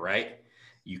whatever, right?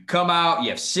 You come out, you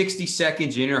have 60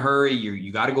 seconds, you're in a hurry,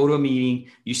 you got to go to a meeting,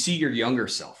 you see your younger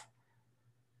self.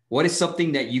 What is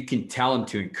something that you can tell him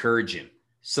to encourage him?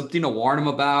 Something to warn him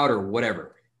about or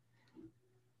whatever?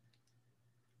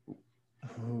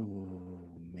 Oh,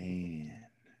 man.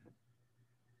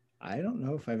 I don't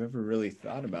know if I've ever really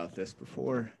thought about this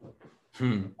before.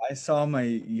 I saw my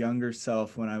younger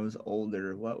self when I was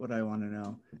older. What would I want to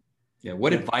know? Yeah.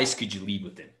 What advice could you leave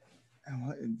with him?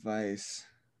 What advice?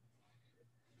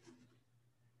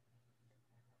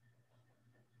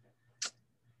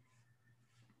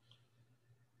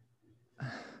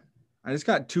 I just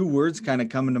got two words kind of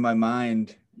coming to my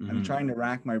mind. Mm-hmm. I'm trying to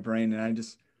rack my brain and I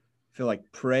just feel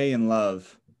like pray and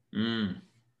love.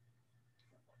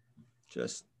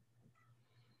 Just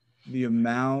the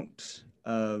amount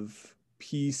of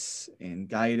peace and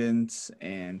guidance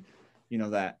and,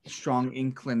 that strong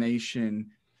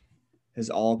inclination has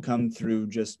all come through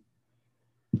just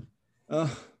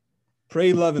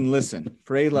pray, love, and listen.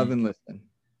 Pray, love, and listen.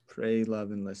 Pray,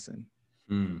 love, and listen.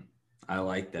 I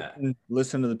like that.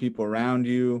 Listen to the people around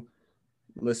you.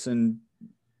 Listen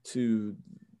to,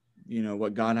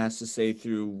 what God has to say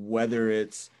through, whether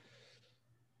it's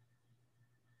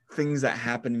things that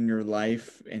happen in your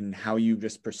life and how you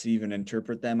just perceive and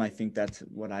interpret them. I think that's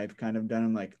what I've kind of done.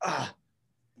 I'm like,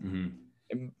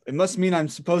 it must mean I'm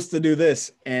supposed to do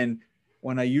this. And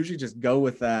when I usually just go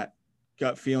with that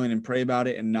gut feeling and pray about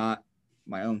it and not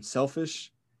my own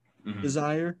selfish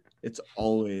desire, it's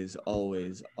always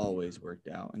worked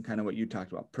out. And kind of what you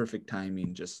talked about, perfect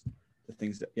timing, just the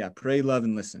things that, pray, love,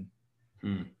 and listen.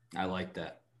 I like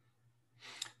that.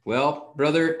 Well,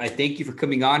 brother, I thank you for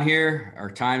coming on here.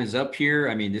 Our time is up here.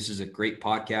 I mean, this is a great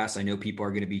podcast. I know people are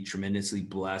going to be tremendously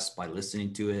blessed by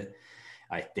listening to it.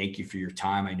 I thank you for your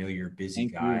time. I know you're a busy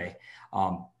guy.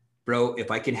 Bro,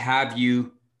 if I can have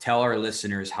you tell our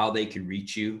listeners how they can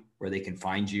reach you, where they can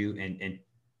find you, and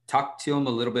talk to them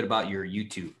a little bit about your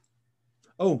YouTube.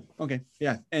 Oh, okay.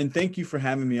 Yeah. And thank you for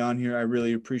having me on here. I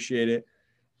really appreciate it.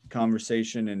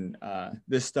 Conversation and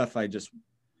this stuff I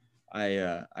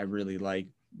really like,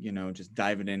 just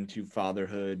diving into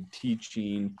fatherhood,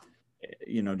 teaching,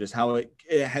 just how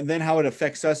and then how it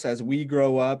affects us as we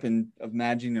grow up and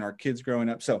imagining our kids growing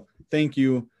up. So thank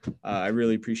you. I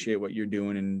really appreciate what you're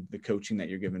doing and the coaching that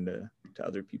you're giving to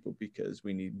other people, because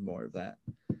we need more of that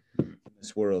in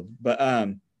this world. But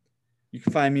you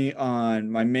can find me on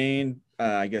my main,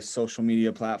 social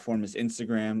media platform is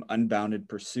Instagram, Unbounded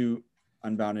Pursuit,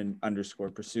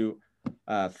 Unbounded_Pursuit,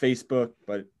 Facebook.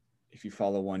 But if you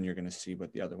follow one, you're going to see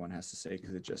what the other one has to say,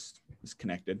 because it just is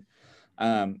connected.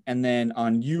 And then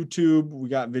on YouTube, we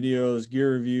got videos,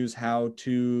 gear reviews,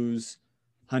 how-tos,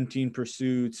 hunting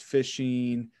pursuits,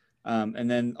 fishing. And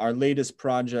then our latest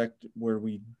project, where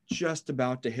we just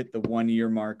about to hit the 1 year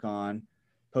mark on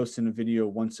posting a video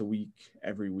once a week,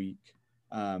 every week,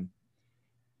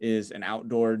 is an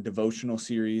outdoor devotional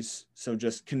series. So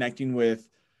just connecting with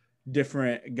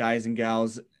different guys and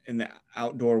gals in the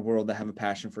outdoor world that have a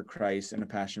passion for Christ and a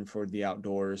passion for the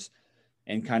outdoors,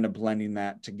 and kind of blending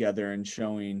that together and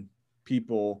showing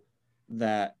people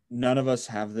that none of us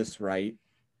have this right.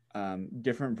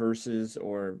 Different verses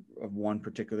or of one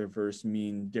particular verse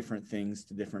mean different things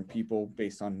to different people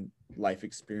based on life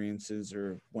experiences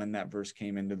or when that verse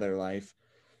came into their life.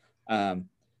 And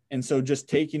so just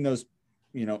taking those,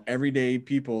 everyday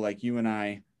people like you and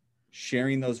I,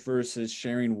 sharing those verses,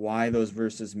 sharing why those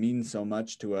verses mean so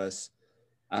much to us,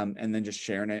 and then just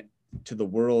sharing it to the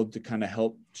world to kind of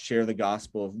help share the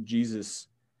gospel of Jesus,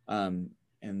 and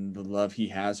the love he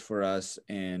has for us,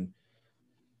 and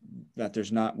that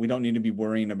we don't need to be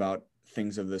worrying about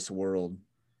things of this world,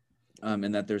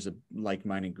 and that there's a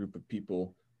like-minded group of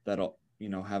people that'll,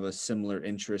 have a similar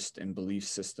interest and belief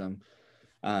system.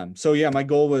 So yeah,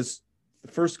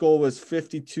 the first goal was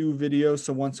 52 videos,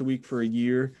 so once a week for a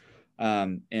year.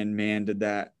 And man, did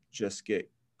that just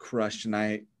get crushed. And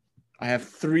I have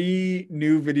 3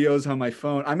 new videos on my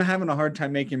phone. I'm having a hard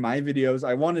time making my videos.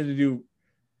 I wanted to do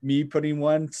me putting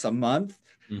once a month.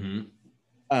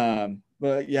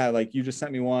 But yeah, like you just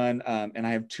sent me one, and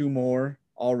I have 2 more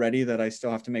already that I still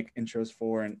have to make intros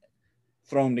for and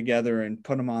throw them together and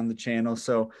put them on the channel.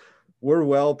 So we're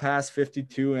well past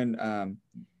 52, and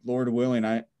Lord willing,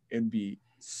 it'd be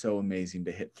so amazing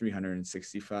to hit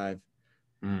 365.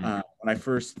 When I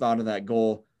first thought of that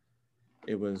goal,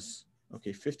 it was,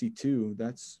 okay, 52,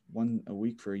 that's 1 a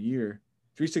week for a year.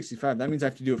 365, that means I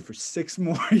have to do it for 6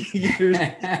 more years to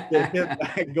hit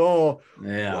that goal.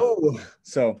 Yeah. Whoa.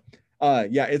 So,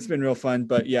 yeah, it's been real fun.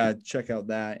 But yeah, check out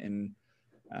that. And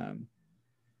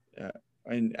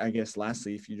I guess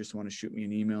lastly, if you just want to shoot me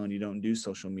an email and you don't do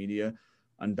social media,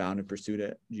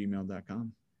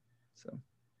 unboundedpursuit@gmail.com. So.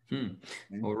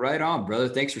 Well, right on, brother.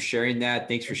 Thanks for sharing that.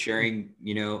 Thanks for sharing,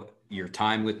 your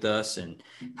time with us and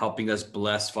helping us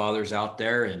bless fathers out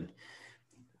there. And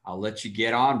I'll let you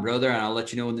get on, brother, and I'll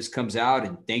let you know when this comes out.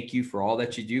 And thank you for all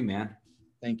that you do, man.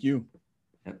 Thank you.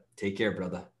 Yep. Take care,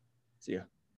 brother. See ya.